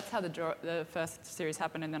 So that's how the first series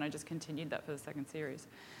happened, and then I just continued that for the second series.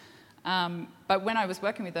 But when I was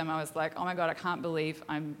working with them, I was like, oh my God, I can't believe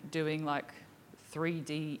I'm doing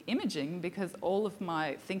 3D imaging, because all of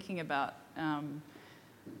my thinking about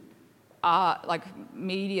art,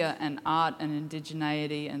 media and art and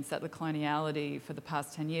indigeneity and settler coloniality for the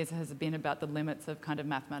past 10 years has been about the limits of kind of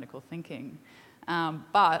mathematical thinking.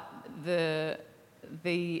 But the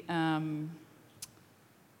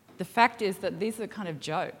fact is that these are kind of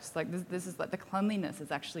jokes. This is the cleanliness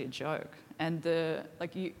is actually a joke, and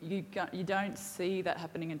you don't see that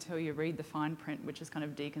happening until you read the fine print, which is kind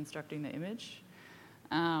of deconstructing the image,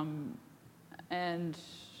 and.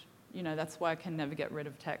 That's why I can never get rid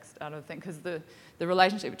of text out of the thing, because the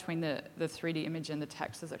relationship between the 3D image and the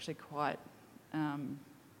text is actually quite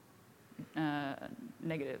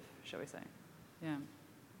negative, shall we say. Yeah.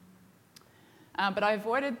 But I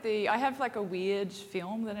avoided I have a weird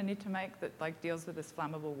film that I need to make that deals with this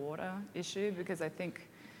flammable water issue, because I think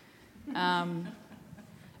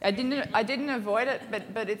I didn't avoid it,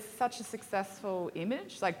 but it's such a successful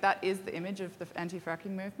image. That is the image of the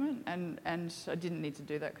anti-fracking movement, and I didn't need to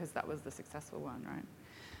do that because that was the successful one, right?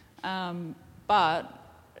 But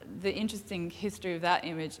the interesting history of that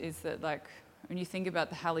image is that, when you think about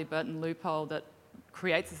the Halliburton loophole that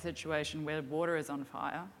creates a situation where water is on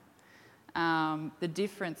fire, the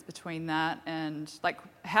difference between that and,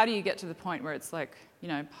 how do you get to the point where it's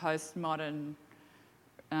postmodern,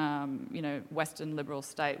 Western liberal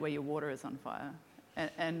state where your water is on fire,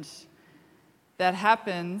 and that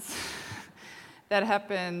happens. That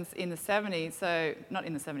happens in the 70s. So not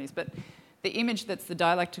in the 70s, but the image that's the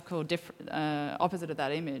dialectical opposite of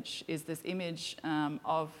that image is this image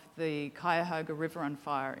of the Cuyahoga River on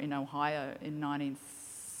fire in Ohio in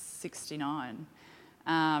 1969.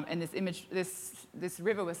 And this image, this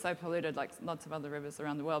river was so polluted, like lots of other rivers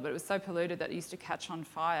around the world, but it was so polluted that it used to catch on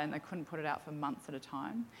fire and they couldn't put it out for months at a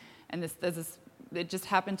time. And there's this it just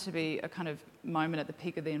happened to be a kind of moment at the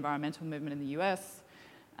peak of the environmental movement in the US.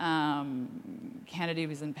 Kennedy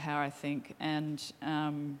was in power, I think, and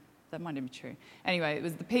that might not be true. Anyway, it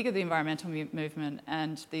was the peak of the environmental movement,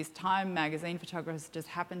 and these Time magazine photographers just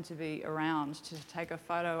happened to be around to take a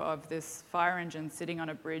photo of this fire engine sitting on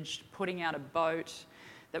a bridge, putting out a boat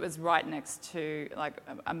that was right next to like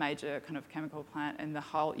a major kind of chemical plant, and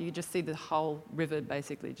you just see the whole river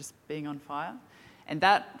basically just being on fire. And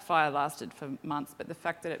that fire lasted for months, but the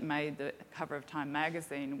fact that it made the cover of Time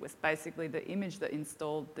magazine was basically the image that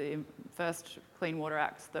installed the first Clean Water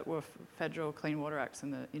Acts that were federal Clean Water Acts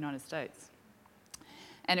in the United States.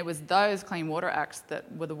 And it was those Clean Water Acts that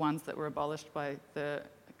were the ones that were abolished by the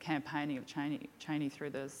campaigning of Cheney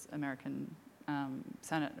through the American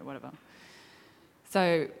Senate or whatever.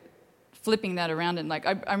 So flipping that around, and like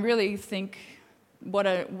I really think what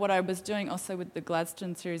I was doing also with the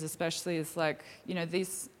Gladstone series especially is like, you know,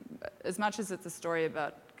 these, as much as it's a story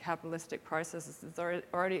about capitalistic processes,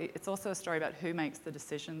 it's also a story about who makes the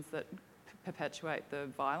decisions that perpetuate the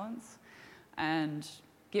violence, and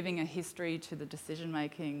giving a history to the decision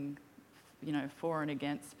making, you know, for and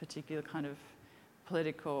against particular kind of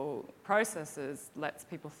political processes lets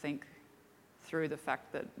people think through the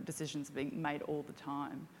fact that decisions are being made all the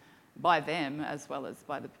time by them as well as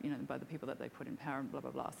by the, you know, by the people that they put in power and blah, blah,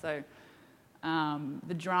 blah. So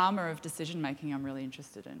the drama of decision making I'm really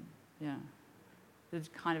interested in, yeah. It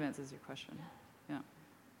kind of answers your question, yeah.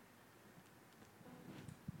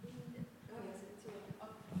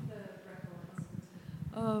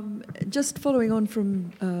 Just following on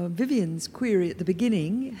from Vivian's query at the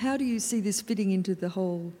beginning, how do you see this fitting into the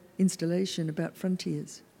whole installation about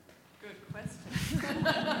frontiers? Good question.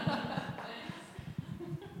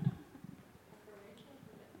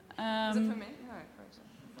 Is it for me? No,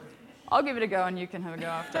 I'll give it a go and you can have a go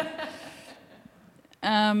after.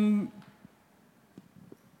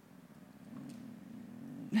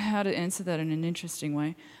 How to answer that in an interesting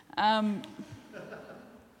way. What about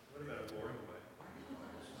a boring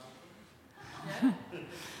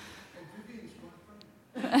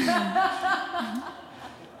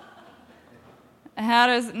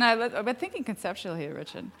way? We're thinking conceptual here,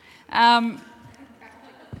 Richard.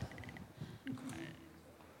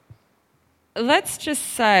 Let's just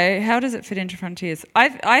say, how does it fit into frontiers?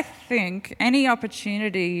 I think any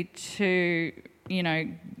opportunity to, you know,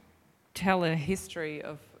 tell a history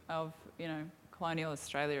of you know, colonial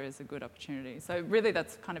Australia is a good opportunity. So really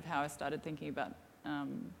that's kind of how I started thinking about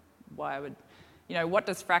why I would, you know, what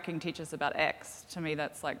does fracking teach us about X? To me,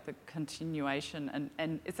 that's like the continuation,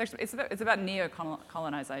 and it's actually, it's about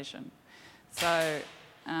neo-colonization. So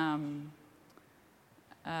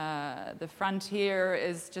the frontier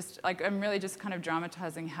is just, like, I'm really just kind of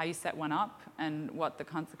dramatising how you set one up and what the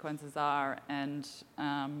consequences are, and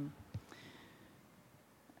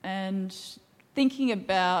thinking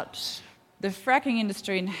about the fracking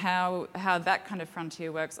industry and how that kind of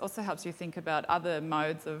frontier works also helps you think about other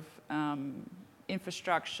modes of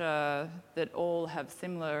infrastructure that all have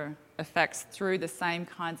similar effects through the same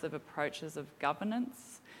kinds of approaches of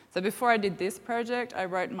governance. So before I did this project, I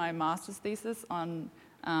wrote my master's thesis on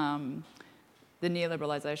the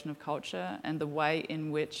neoliberalisation of culture and the way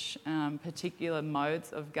in which particular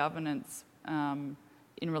modes of governance in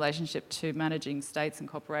relationship to managing states and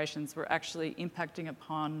corporations were actually impacting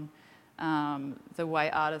upon the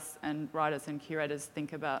way artists and writers and curators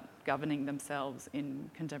think about governing themselves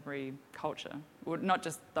in contemporary culture. Well, not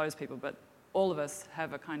just those people, but all of us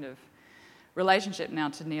have a kind of relationship now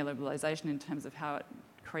to neoliberalisation in terms of how it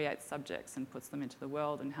creates subjects and puts them into the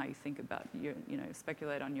world, and how you think about, you know,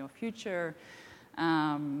 speculate on your future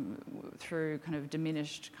through kind of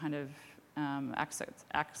diminished kind of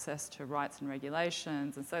access to rights and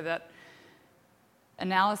regulations. And so that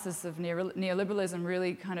analysis of neoliberalism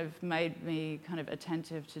really kind of made me kind of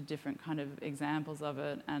attentive to different kind of examples of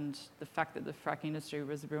it, and the fact that the frack industry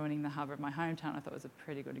was ruining the harbour of my hometown I thought was a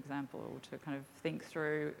pretty good example to kind of think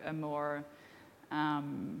through a more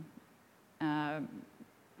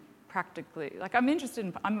practically, like I'm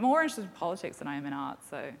more interested in politics than I am in art,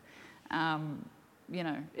 so you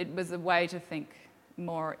know, it was a way to think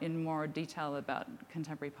in more detail about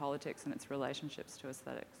contemporary politics and its relationships to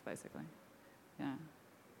aesthetics, basically. Yeah.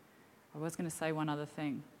 I was going to say one other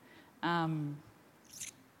thing. No,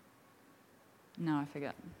 I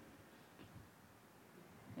forget.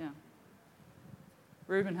 Yeah.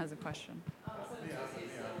 Ruben has a question. Do I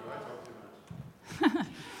talk too much?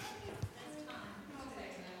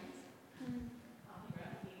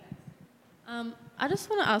 I just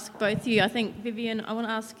want to ask both of you, I think, Vivian, I want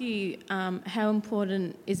to ask you how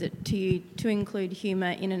important is it to you to include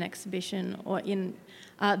humour in an exhibition or in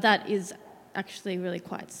that is actually really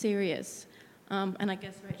quite serious. And I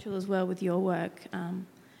guess, Rachel, as well, with your work,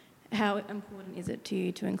 how important is it to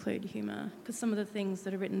you to include humour? Because some of the things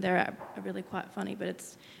that are written there are really quite funny, but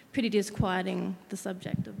it's pretty disquieting, the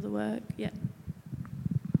subject of the work. Yeah.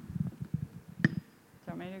 Do you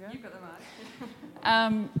want me to go? You've got the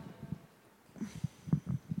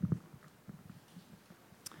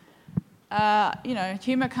mic.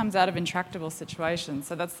 Humour comes out of intractable situations,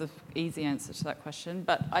 so that's the easy answer to that question.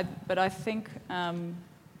 But I think,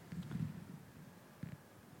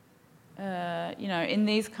 in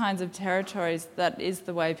these kinds of territories, that is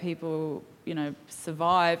the way people,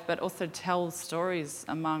 survive, but also tell stories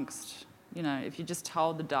amongst, if you just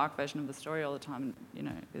told the dark version of the story all the time,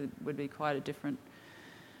 it would be quite a different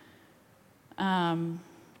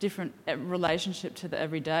relationship to the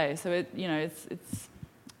everyday. So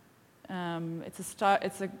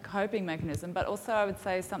it's a coping mechanism, but also I would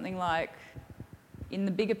say something like, in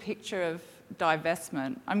the bigger picture of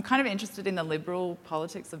divestment, I'm kind of interested in the liberal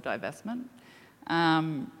politics of divestment,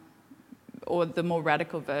 or the more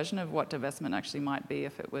radical version of what divestment actually might be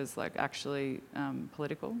if it was actually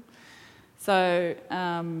political. So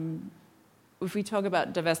if we talk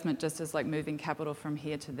about divestment just as moving capital from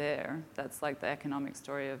here to there, that's the economic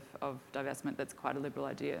story of divestment. That's quite a liberal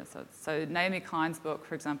idea. So Naomi Klein's book,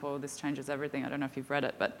 for example, This Changes Everything, I don't know if you've read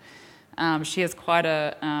it, but she has quite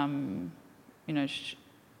a,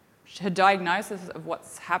 her diagnosis of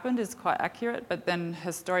what's happened is quite accurate, but then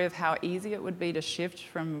her story of how easy it would be to shift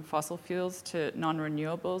from fossil fuels to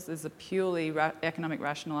non-renewables is a purely economic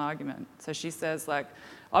rational argument. So she says,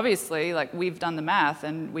 obviously, we've done the math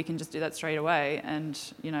and we can just do that straight away. And,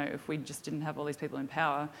 if we just didn't have all these people in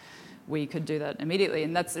power, we could do that immediately.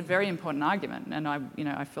 And that's a very important argument. And I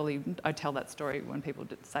tell that story when people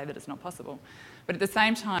say that it's not possible. But at the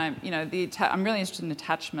same time, I'm really interested in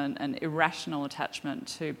attachment and irrational attachment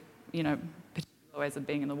to, particular ways of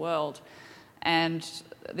being in the world. And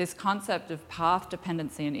this concept of path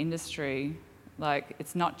dependency in industry,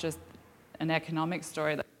 it's not just an economic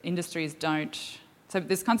story. Industries don't. So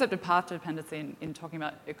this concept of path dependency in talking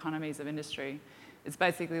about economies of industry is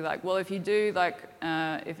basically if you do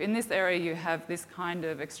if in this area you have this kind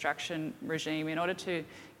of extraction regime, in order to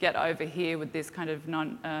get over here with this kind of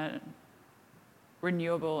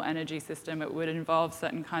renewable energy system, it would involve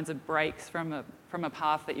certain kinds of breaks from a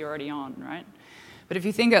path that you're already on, right? But if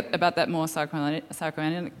you think about that more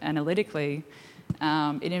psychoanalytically,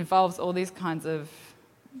 it involves all these kinds of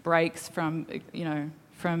breaks from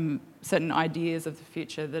certain ideas of the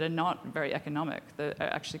future that are not very economic, that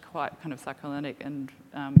are actually quite kind of psychoanalytic and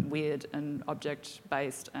weird and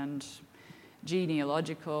object-based and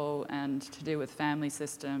genealogical and to do with family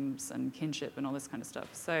systems and kinship and all this kind of stuff.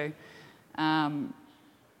 So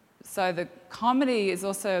the comedy is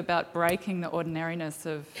also about breaking the ordinariness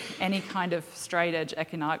of any kind of straight-edge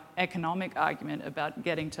economic argument about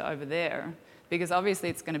getting to over there, because obviously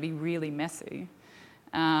it's going to be really messy.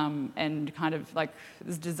 And kind of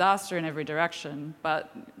there's disaster in every direction,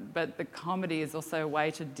 but the comedy is also a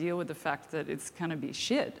way to deal with the fact that it's going to be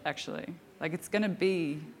shit, actually. It's going to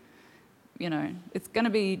be, it's going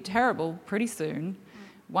to be terrible pretty soon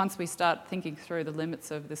once we start thinking through the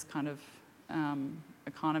limits of this kind of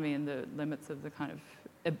economy and the limits of the kind of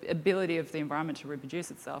ability of the environment to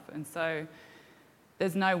reproduce itself. And so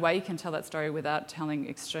there's no way you can tell that story without telling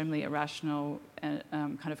extremely irrational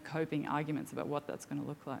kind of coping arguments about what that's going to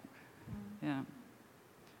look like. Yeah.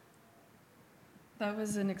 That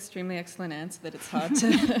was an extremely excellent answer that it's hard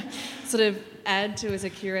to sort of add to as a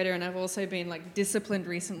curator, and I've also been disciplined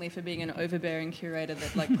recently for being an overbearing curator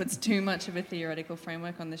that puts too much of a theoretical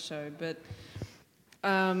framework on the show. But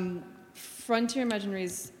Frontier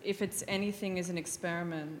Imaginaries, if it's anything, is an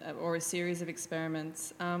experiment or a series of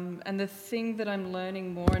experiments. And the thing that I'm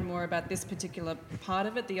learning more and more about this particular part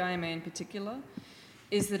of it, the IMA in particular,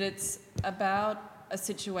 is that it's about a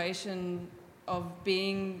situation of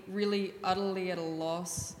being really utterly at a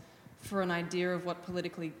loss for an idea of what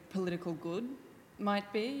political good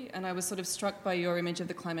might be. And I was sort of struck by your image of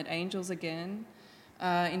the climate angels again,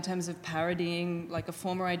 in terms of parodying a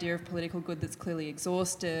former idea of political good that's clearly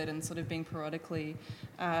exhausted and sort of being periodically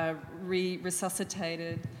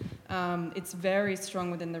resuscitated. It's very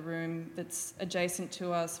strong within the room that's adjacent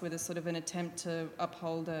to us, with a sort of an attempt to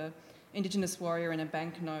uphold a Indigenous warrior in a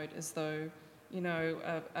banknote, as though,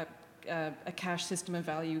 a cash system of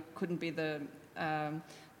value couldn't be the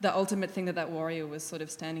ultimate thing that warrior was sort of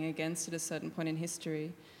standing against at a certain point in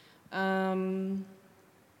history.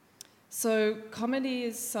 So comedy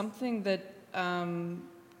is something that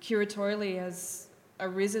curatorially has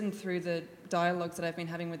arisen through the dialogues that I've been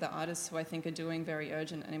having with the artists who I think are doing very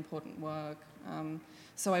urgent and important work.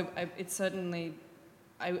 So it's certainly,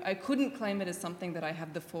 I couldn't claim it as something that I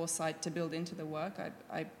have the foresight to build into the work.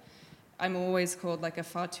 I'm always called like a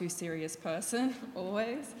far too serious person,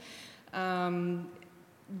 always.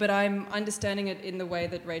 But I'm understanding it in the way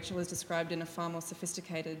that Rachel has described in a far more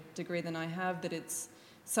sophisticated degree than I have, that it's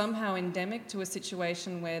somehow endemic to a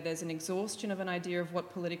situation where there's an exhaustion of an idea of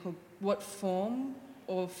what form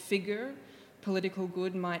or figure political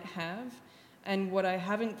good might have. And what I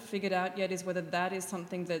haven't figured out yet is whether that is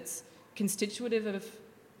something that's constitutive of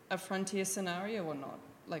a frontier scenario or not.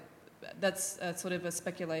 Like, that's sort of a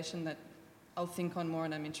speculation that I'll think on more,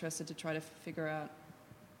 and I'm interested to try to figure out.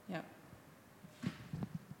 Yeah.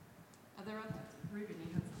 Are there others? Ruben,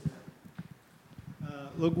 you have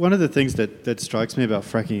something. Look, one of the things that strikes me about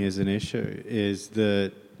fracking as an issue is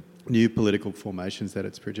the new political formations that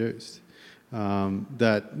it's produced.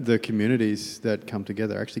 That the communities that come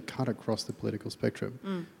together actually cut across the political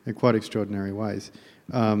spectrum in quite extraordinary ways.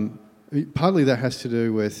 Partly that has to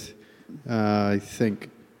do with, I think,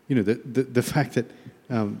 the fact that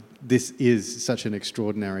this is such an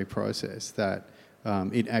extraordinary process that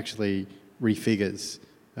it actually refigures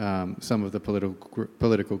some of the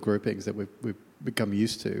political groupings that we've become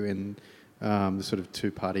used to in the sort of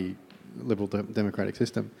two-party liberal democratic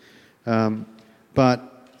system.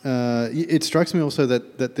 But it strikes me also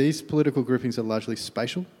that these political groupings are largely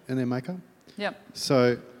spatial in their makeup. Yep.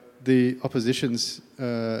 So the oppositions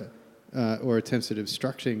or attempts at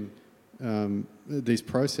obstructing these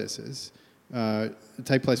processes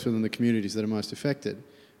take place within the communities that are most affected,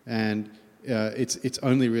 and it's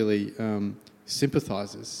only really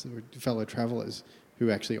sympathisers or fellow travellers who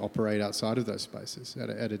actually operate outside of those spaces at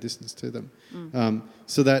a distance to them.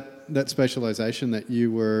 So that spatialisation that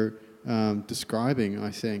you were describing, I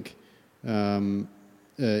think, in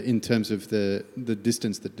terms of the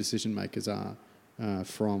distance that decision makers are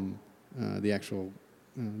from the actual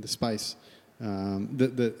the space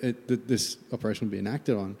that this operation will be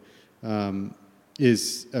enacted on,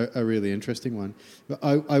 is a really interesting one. But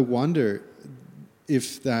I wonder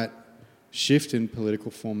if that shift in political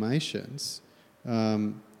formations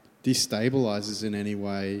destabilises in any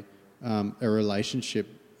way a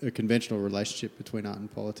conventional relationship between art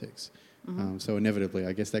and politics. So inevitably,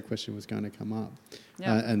 I guess that question was going to come up.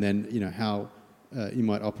 Yeah. And then, how you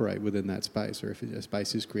might operate within that space, or if a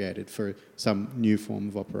space is created for some new form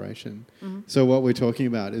of operation. So what we're talking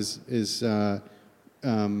about is alongside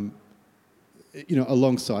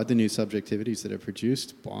the new subjectivities that are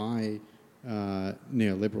produced by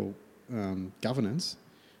neoliberal governance,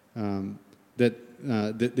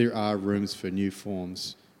 that there are rooms for new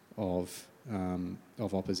forms of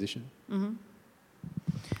opposition.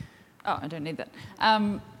 Oh, I don't need that.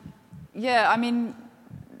 I mean,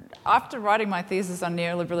 after writing my thesis on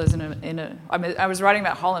neoliberalism I was writing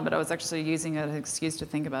about Holland, but I was actually using it as an excuse to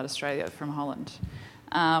think about Australia from Holland.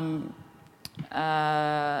 I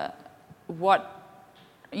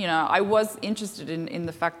was interested in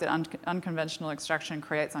the fact that unconventional extraction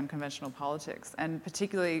creates unconventional politics, and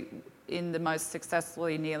particularly in the most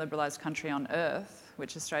successfully neoliberalised country on earth,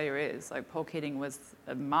 which Australia is. Like, Paul Keating was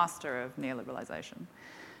a master of neoliberalisation.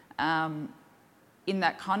 In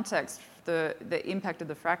that context, the impact of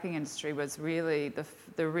the fracking industry was really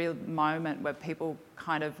the real moment where people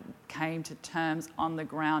kind of came to terms on the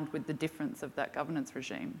ground with the difference of that governance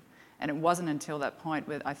regime. And it wasn't until that point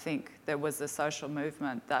where I think there was a social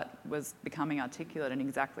movement that was becoming articulate in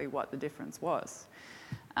exactly what the difference was.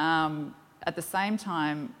 At the same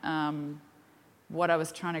time, what I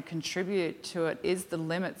was trying to contribute to it is the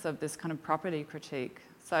limits of this kind of property critique.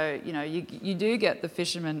 So, you do get the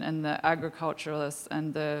fishermen and the agriculturalists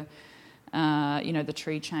and the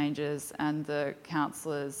tree changers and the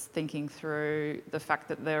councillors thinking through the fact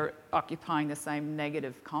that they're occupying the same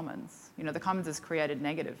negative commons. The commons is created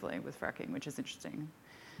negatively with fracking, which is interesting.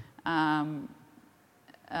 But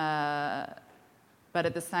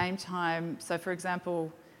at the same time, so for example,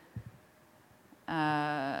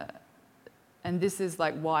 and this is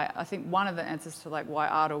like why, I think one of the answers to like why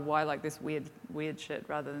art, or why like this weird shit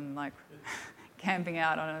rather than like camping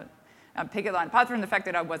out on a picket line, apart from the fact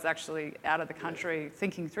that I was actually out of the country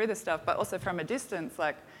thinking through this stuff, but also from a distance,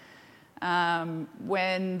 like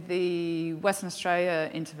when the Western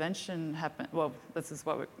Australia intervention happened, well, this is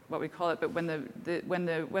what we call it, but when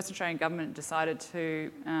the Western Australian government decided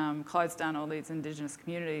to close down all these Indigenous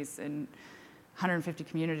communities in 150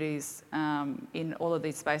 communities in all of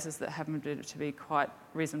these spaces that happen to be quite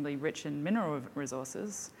reasonably rich in mineral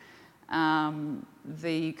resources,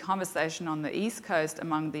 the conversation on the East Coast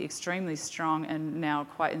among the extremely strong and now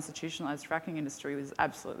quite institutionalised fracking industry was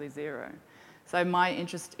absolutely zero. So my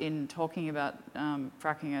interest in talking about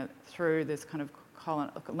fracking through this kind of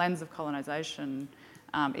lens of colonisation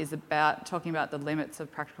is about talking about the limits of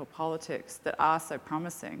practical politics that are so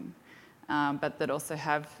promising, but that also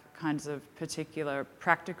have kinds of particular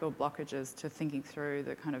practical blockages to thinking through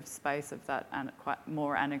the kind of space of that and quite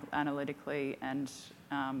more analytically and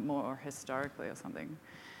more historically or something.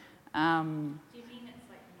 Do you mean it's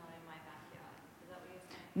like not in my backyard? Is that what you're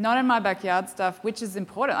saying? Not in my backyard stuff, which is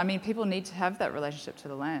important. I mean, people need to have that relationship to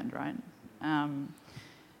the land, right?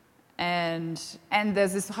 And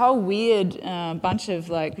there's this whole weird bunch of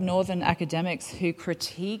like northern academics who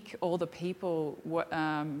critique all the people,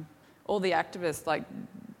 all the activists like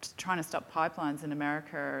trying to stop pipelines in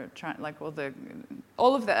America,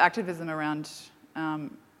 all of the activism around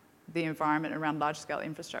the environment, around large-scale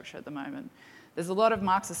infrastructure at the moment. There's a lot of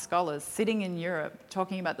Marxist scholars sitting in Europe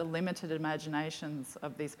talking about the limited imaginations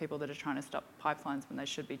of these people that are trying to stop pipelines when they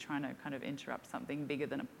should be trying to kind of interrupt something bigger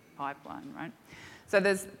than a pipeline, right? So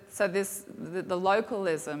the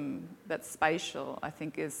localism that's spatial, I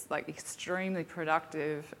think, is like extremely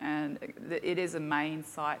productive, and it is a main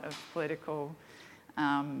site of political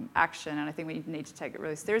action, and I think we need to take it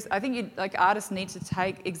really seriously. I think artists need to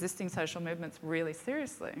take existing social movements really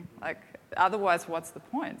seriously. Like, otherwise, what's the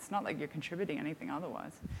point? It's not like you're contributing anything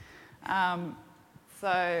otherwise.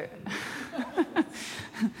 So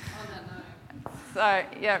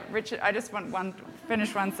yeah, Richard, I just want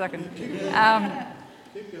finish 1 second.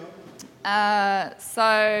 Keep going.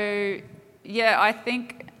 So yeah, I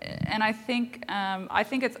think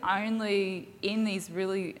it's only in these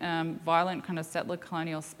really violent kind of settler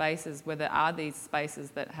colonial spaces where there are these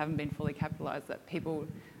spaces that haven't been fully capitalised that people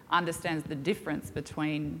understand the difference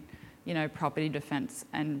between, you know, property defence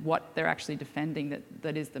and what they're actually defending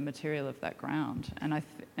that is the material of that ground. And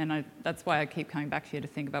that's why I keep coming back here to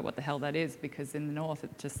think about what the hell that is, because in the north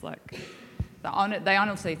it's just like they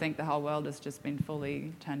honestly think the whole world has just been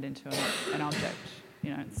fully turned into an object.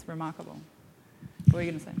 You know, it's remarkable. What were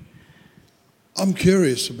you going to say? I'm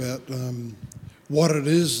curious about what it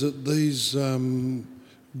is that these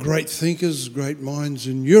great thinkers, great minds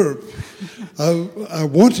in Europe are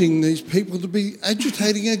wanting these people to be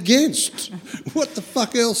agitating against. What the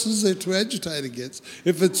fuck else is there to agitate against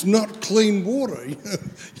if it's not clean water?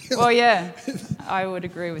 Well, yeah, I would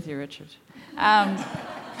agree with you, Richard. I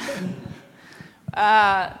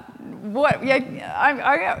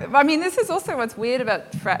mean, this is also what's weird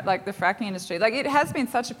about the fracking industry. Like, it has been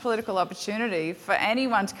such a political opportunity for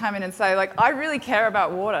anyone to come in and say, like, I really care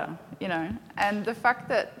about water, you know. And the fact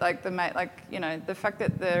that, the fact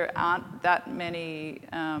that there aren't that many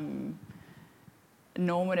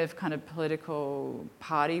normative kind of political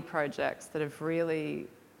party projects that have really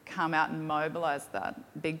come out and mobilised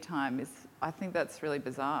that big time I think that's really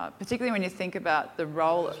bizarre, particularly when you think about the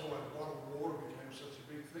role. That's why bottled water became such a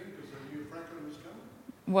big thing, because they knew fracking was coming.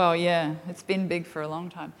 Well, yeah, it's been big for a long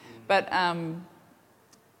time. But,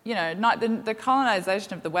 you know, the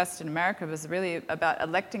colonisation of the West in America was really about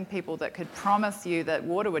electing people that could promise you that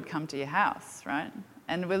water would come to your house, right?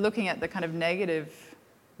 And we're looking at the kind of negative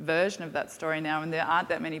version of that story now, and there aren't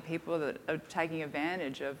that many people that are taking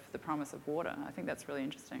advantage of the promise of water. I think that's really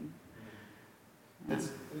interesting.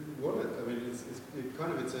 It's water. I mean, it's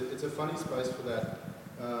a funny space for that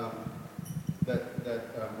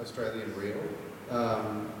Australian reel.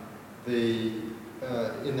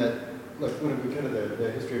 In that, like, when we kind of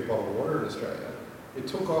the history of bottled water in Australia, it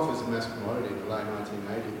took off as a mass commodity in the late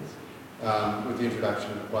 1980s with the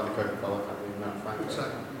introduction by the Coca-Cola company, Mount Franco.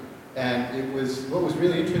 Exactly. And what was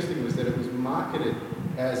really interesting was that it was marketed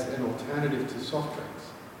as an alternative to soft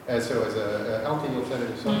drinks, as a healthy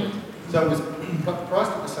alternative to soft drinks. So it was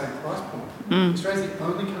priced at the same price point. Australia's the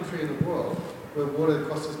only country in the world where water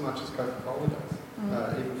costs as much as Coca-Cola does,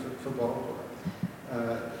 even for bottled water.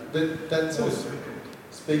 That sort of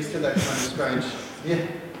speaks to that kind of strange,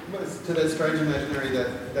 to that strange imaginary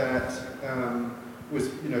that was,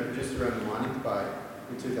 you know, produced around the mining debate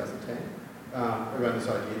in 2010, around this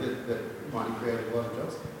idea that mining created a lot of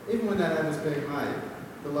jobs. Even when that ad was being made,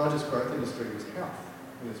 the largest growth industry was health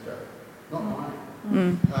in Australia, not mining.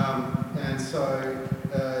 And so,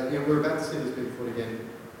 we're about to see this big foot again,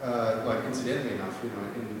 like incidentally enough, you know,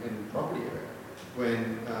 in the property area,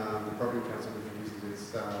 when the Property Council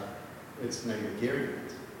introduces its negative gearing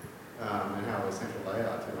limits, and how essential they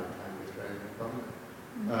are to maintain the Australian economy.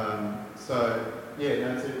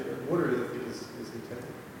 Water, I think, is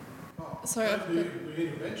integral. Sorry, the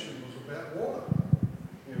intervention was about water,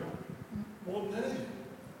 you know, more than anything.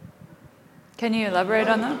 Can you elaborate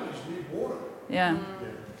on that? Yeah.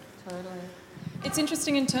 Totally. It's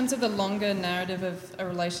interesting in terms of the longer narrative of a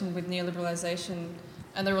relation with neoliberalisation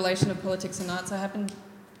and the relation of politics and arts. I happened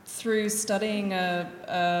through studying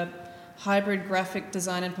a hybrid graphic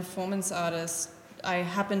design and performance artist. I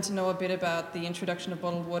happen to know a bit about the introduction of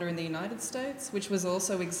bottled water in the United States, which was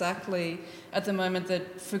also exactly at the moment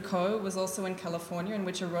that Foucault was also in California and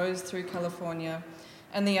which arose through California,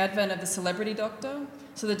 and the advent of the celebrity doctor.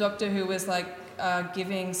 So the doctor who was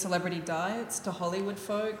giving celebrity diets to Hollywood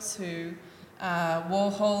folks who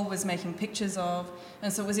Warhol was making pictures of.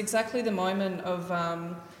 And so it was exactly the moment of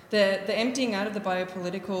the emptying out of the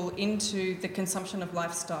biopolitical into the consumption of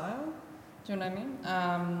lifestyle. Do you know what I mean?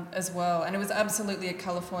 As well. And it was absolutely a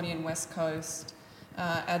Californian West Coast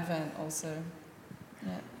advent also.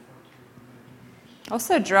 Yeah.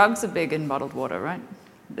 Also, drugs are big in bottled water, right?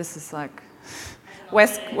 This is like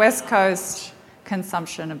West Coast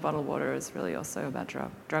consumption of bottled water is really also about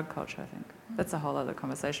drug culture, I think. That's a whole other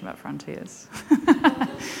conversation about frontiers.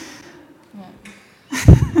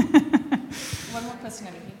 One more question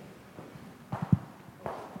over here.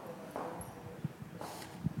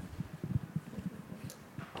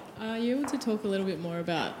 Are you able to talk a little bit more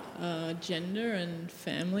about gender and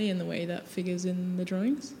family and the way that figures in the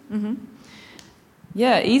drawings? Mm-hmm.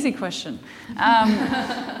 Yeah, easy question.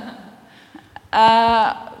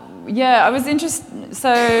 Yeah, I was interested.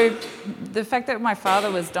 So the fact that my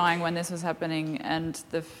father was dying when this was happening, and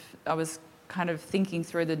I was kind of thinking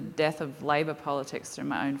through the death of Labor politics through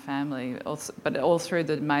my own family, also, but all through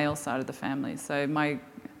the male side of the family. So my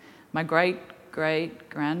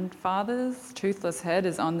great-great-grandfather's toothless head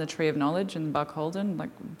is on the Tree of Knowledge in Buckholden,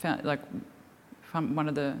 from one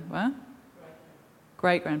of the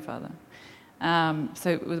great-grandfather.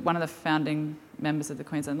 So it was one of the founding members of the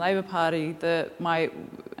Queensland Labor Party. My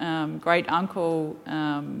great uncle,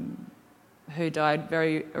 who died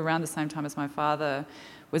around the same time as my father,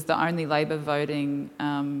 was the only Labor voting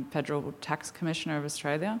federal tax commissioner of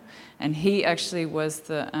Australia, and he actually was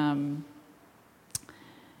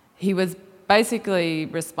he was basically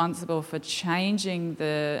responsible for changing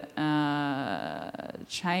the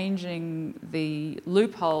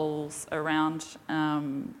loopholes around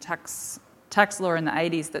tax law in the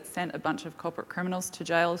 80s that sent a bunch of corporate criminals to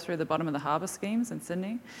jail through the bottom of the harbour schemes in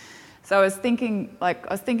Sydney. So I was thinking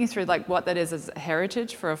through what that is as a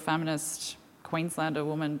heritage for a feminist Queenslander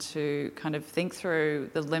woman to kind of think through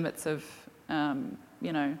the limits of,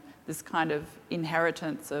 this kind of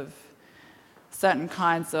inheritance of certain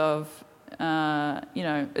kinds of,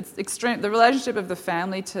 it's extreme. The relationship of the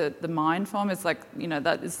family to the mind form is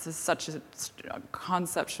that is such a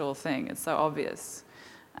conceptual thing. It's so obvious.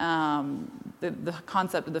 The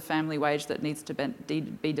concept of the family wage that needs to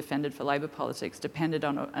be defended for Labor politics depended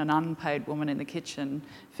on an unpaid woman in the kitchen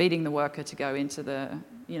feeding the worker to go into the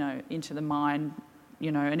mine,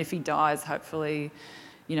 and if he dies, hopefully,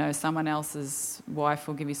 someone else's wife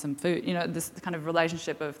will give you some food. This kind of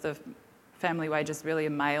relationship of the family wage is really a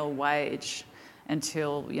male wage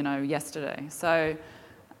until, yesterday. So,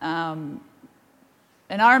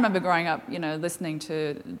 and I remember growing up, listening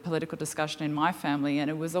to political discussion in my family, and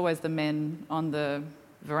it was always the men on the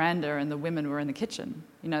veranda and the women were in the kitchen.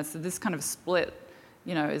 So this kind of split,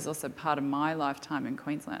 is also part of my lifetime in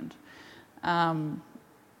Queensland. Divestment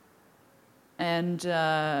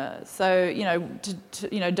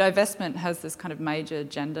has this kind of major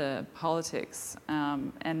gender politics,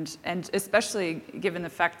 and especially given the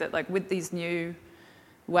fact that, with these new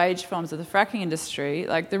wage forms of the fracking industry,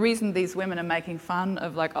 the reason these women are making fun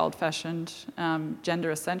of old-fashioned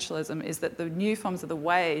gender essentialism is that the new forms of the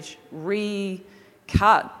wage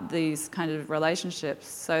recut these kind of relationships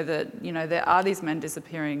so that, there are these men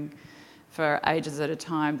disappearing for ages at a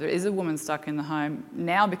time. There is a woman stuck in the home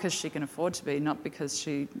now because she can afford to be, not because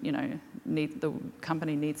she, the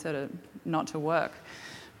company needs her not to work.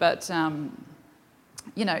 But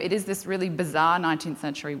it is this really bizarre 19th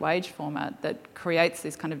century wage format that creates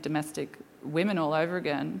these kind of domestic women all over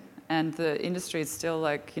again, and the industry is still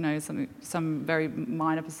some very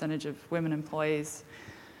minor percentage of women employees.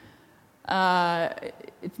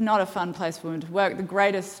 It's not a fun place for women to work. The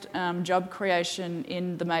greatest job creation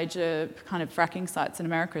in the major kind of fracking sites in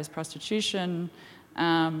America is prostitution.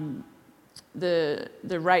 The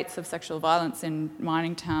rates of sexual violence in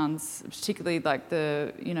mining towns, particularly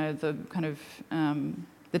the kind of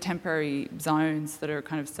the temporary zones that are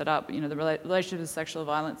kind of set up, the relationship of sexual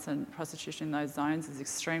violence and prostitution in those zones is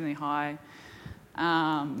extremely high.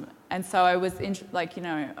 And so I was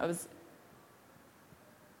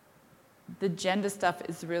the gender stuff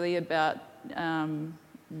is really about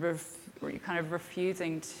kind of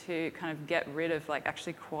refusing to kind of get rid of like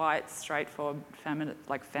actually quite straightforward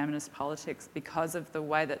feminist politics because of the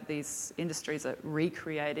way that these industries are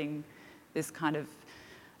recreating this kind of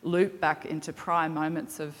loop back into prior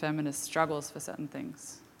moments of feminist struggles for certain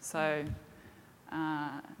things. So,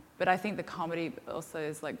 but I think the comedy also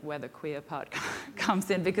is like where the queer part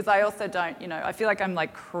comes in, because I also don't, I feel like I'm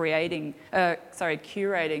like curating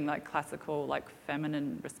like classical like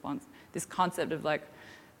feminine response, this concept of like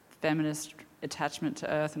feminist attachment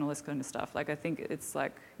to earth and all this kind of stuff. Like I think it's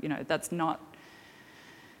like,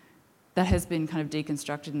 that has been kind of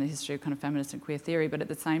deconstructed in the history of kind of feminist and queer theory, but at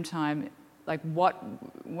the same time, like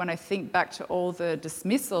when I think back to all the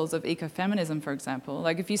dismissals of ecofeminism, for example,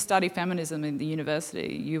 like if you study feminism in the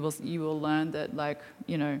university, you will learn that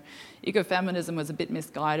ecofeminism was a bit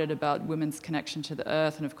misguided about women's connection to the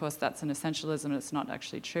earth, and of course that's an essentialism, and it's not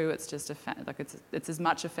actually true. It's just it's as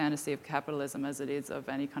much a fantasy of capitalism as it is of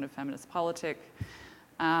any kind of feminist politic.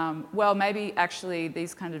 Well, maybe actually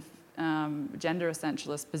these kind of gender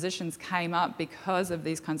essentialist positions came up because of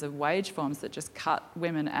these kinds of wage forms that just cut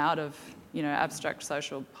women out of abstract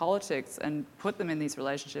social politics and put them in these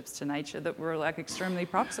relationships to nature that were like extremely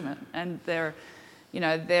proximate, and they're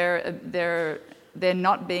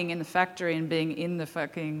not being in the factory and being in the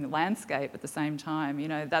fucking landscape at the same time.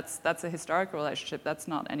 That's a historical relationship. That's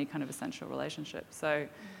not any kind of essential relationship. So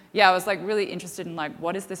yeah, I was like really interested in like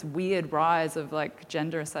what is this weird rise of like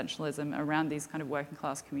gender essentialism around these kind of working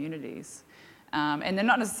class communities, and they're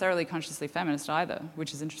not necessarily consciously feminist either,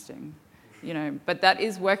 which is interesting. But that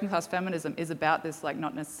is working class feminism is about this like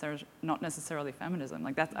not necessarily feminism.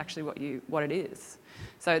 Like that's actually what it is.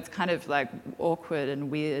 So it's kind of like awkward and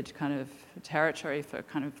weird kind of territory for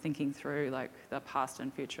kind of thinking through like the past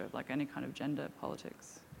and future of like any kind of gender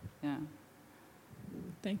politics. Yeah.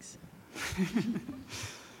 Thanks. Interesting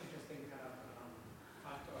kind of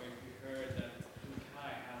factoid. We heard that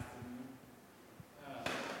Mackay has the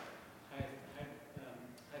highest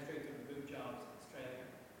rate of boob jobs in Australia.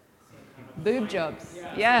 So kind of Boob jobs.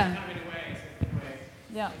 Yeah. Yeah. So in a way,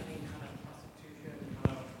 Yeah. making kind of prostitution,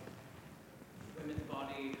 kind of women's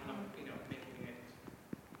body, kind of making it.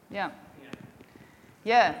 Yeah. Yeah.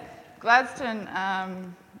 Yeah. Gladstone.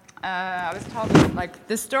 I was told that, like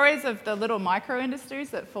the stories of the little micro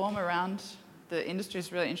industries that form around the industry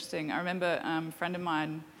is really interesting. I remember one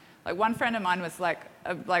friend of mine was like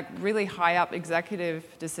a really high up executive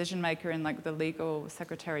decision maker in like the legal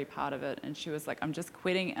secretary part of it, and she was like, I'm just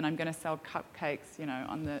quitting and I'm going to sell cupcakes,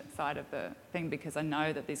 on the side of the thing because I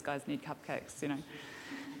know that these guys need cupcakes,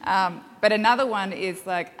 But another one is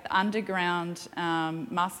like underground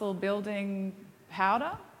muscle building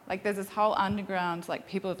powder. Like there's this whole underground, like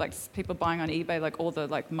people buying on eBay, like all the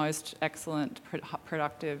like most excellent,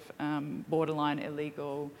 productive, borderline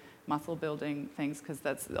illegal muscle building things, because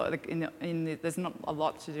that's like there's not a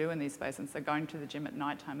lot to do in these spaces. So going to the gym at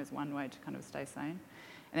nighttime is one way to kind of stay sane.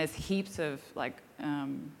 And there's heaps of like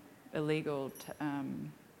illegal,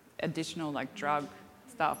 additional like drug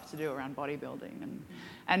stuff to do around bodybuilding,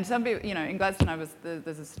 and some people, in Gladstone,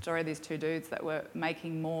 there's a story of these two dudes that were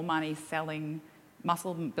making more money selling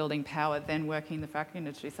muscle building power than working in the fracking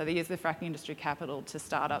industry. So they used the fracking industry capital to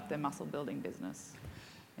start up their muscle building business.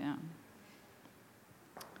 Yeah.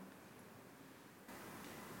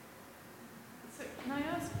 So can I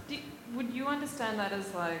ask, would you understand that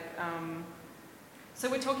as like,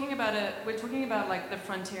 so we're talking about like the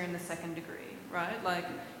frontier in the second degree, right? Like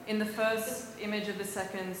in the first image of the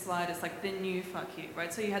second slide, it's like the new fuck you,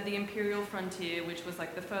 right? So you had the imperial frontier, which was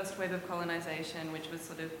like the first wave of colonization, which was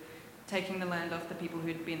sort of taking the land off the people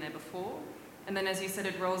who'd been there before. And then, as you said,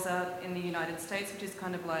 it rolls out in the United States, which is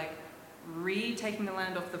kind of like retaking the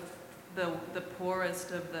land off the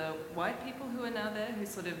poorest of the white people who are now there, who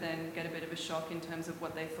sort of then get a bit of a shock in terms of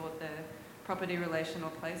what they thought their property relation or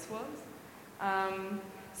place was.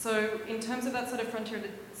 So in terms of that sort of frontier of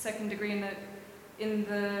the second degree, in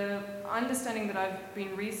the understanding that I've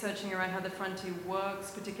been researching around how the frontier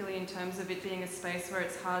works, particularly in terms of it being a space where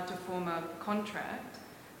it's hard to form a contract,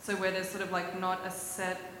 so where there's sort of like not a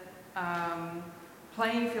set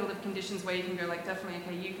playing field of conditions where you can go like, definitely,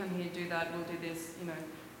 okay, you come here, do that, we'll do this,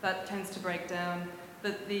 that tends to break down.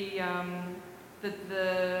 That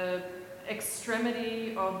the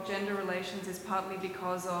extremity of gender relations is partly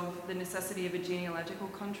because of the necessity of a genealogical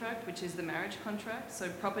contract, which is the marriage contract. So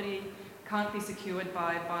property can't be secured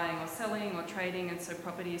by buying or selling or trading, and so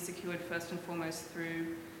property is secured first and foremost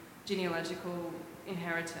through genealogical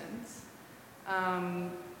inheritance.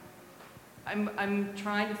 I'm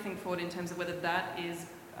trying to think forward in terms of whether that is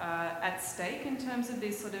at stake in terms of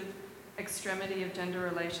this sort of extremity of gender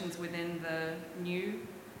relations within the new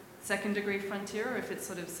second-degree frontier, or if it's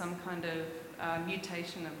sort of some kind of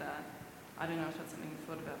mutation of that. I don't know if that's something you've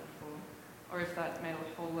thought about before, or if that made a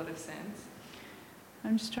whole lot of sense.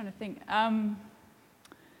 I'm just trying to think.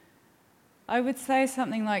 I would say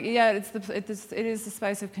something like, yeah, it is the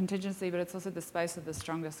space of contingency, but it's also the space of the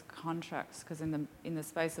strongest contracts, because in the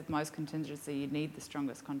space of most contingency, you need the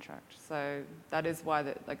strongest contract. So that is why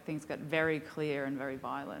things get very clear and very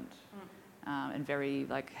violent, and very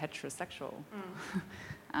heterosexual,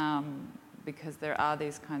 because there are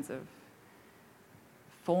these kinds of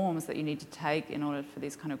forms that you need to take in order for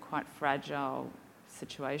these kind of quite fragile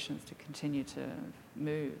situations to continue to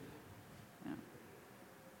move. Yeah.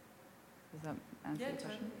 Does that answer your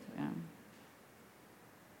question? Totally. Yeah.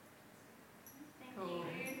 Cool.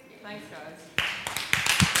 Thanks, guys.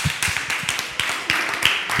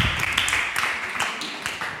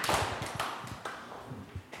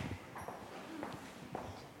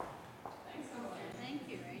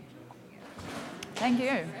 Thank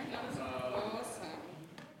you.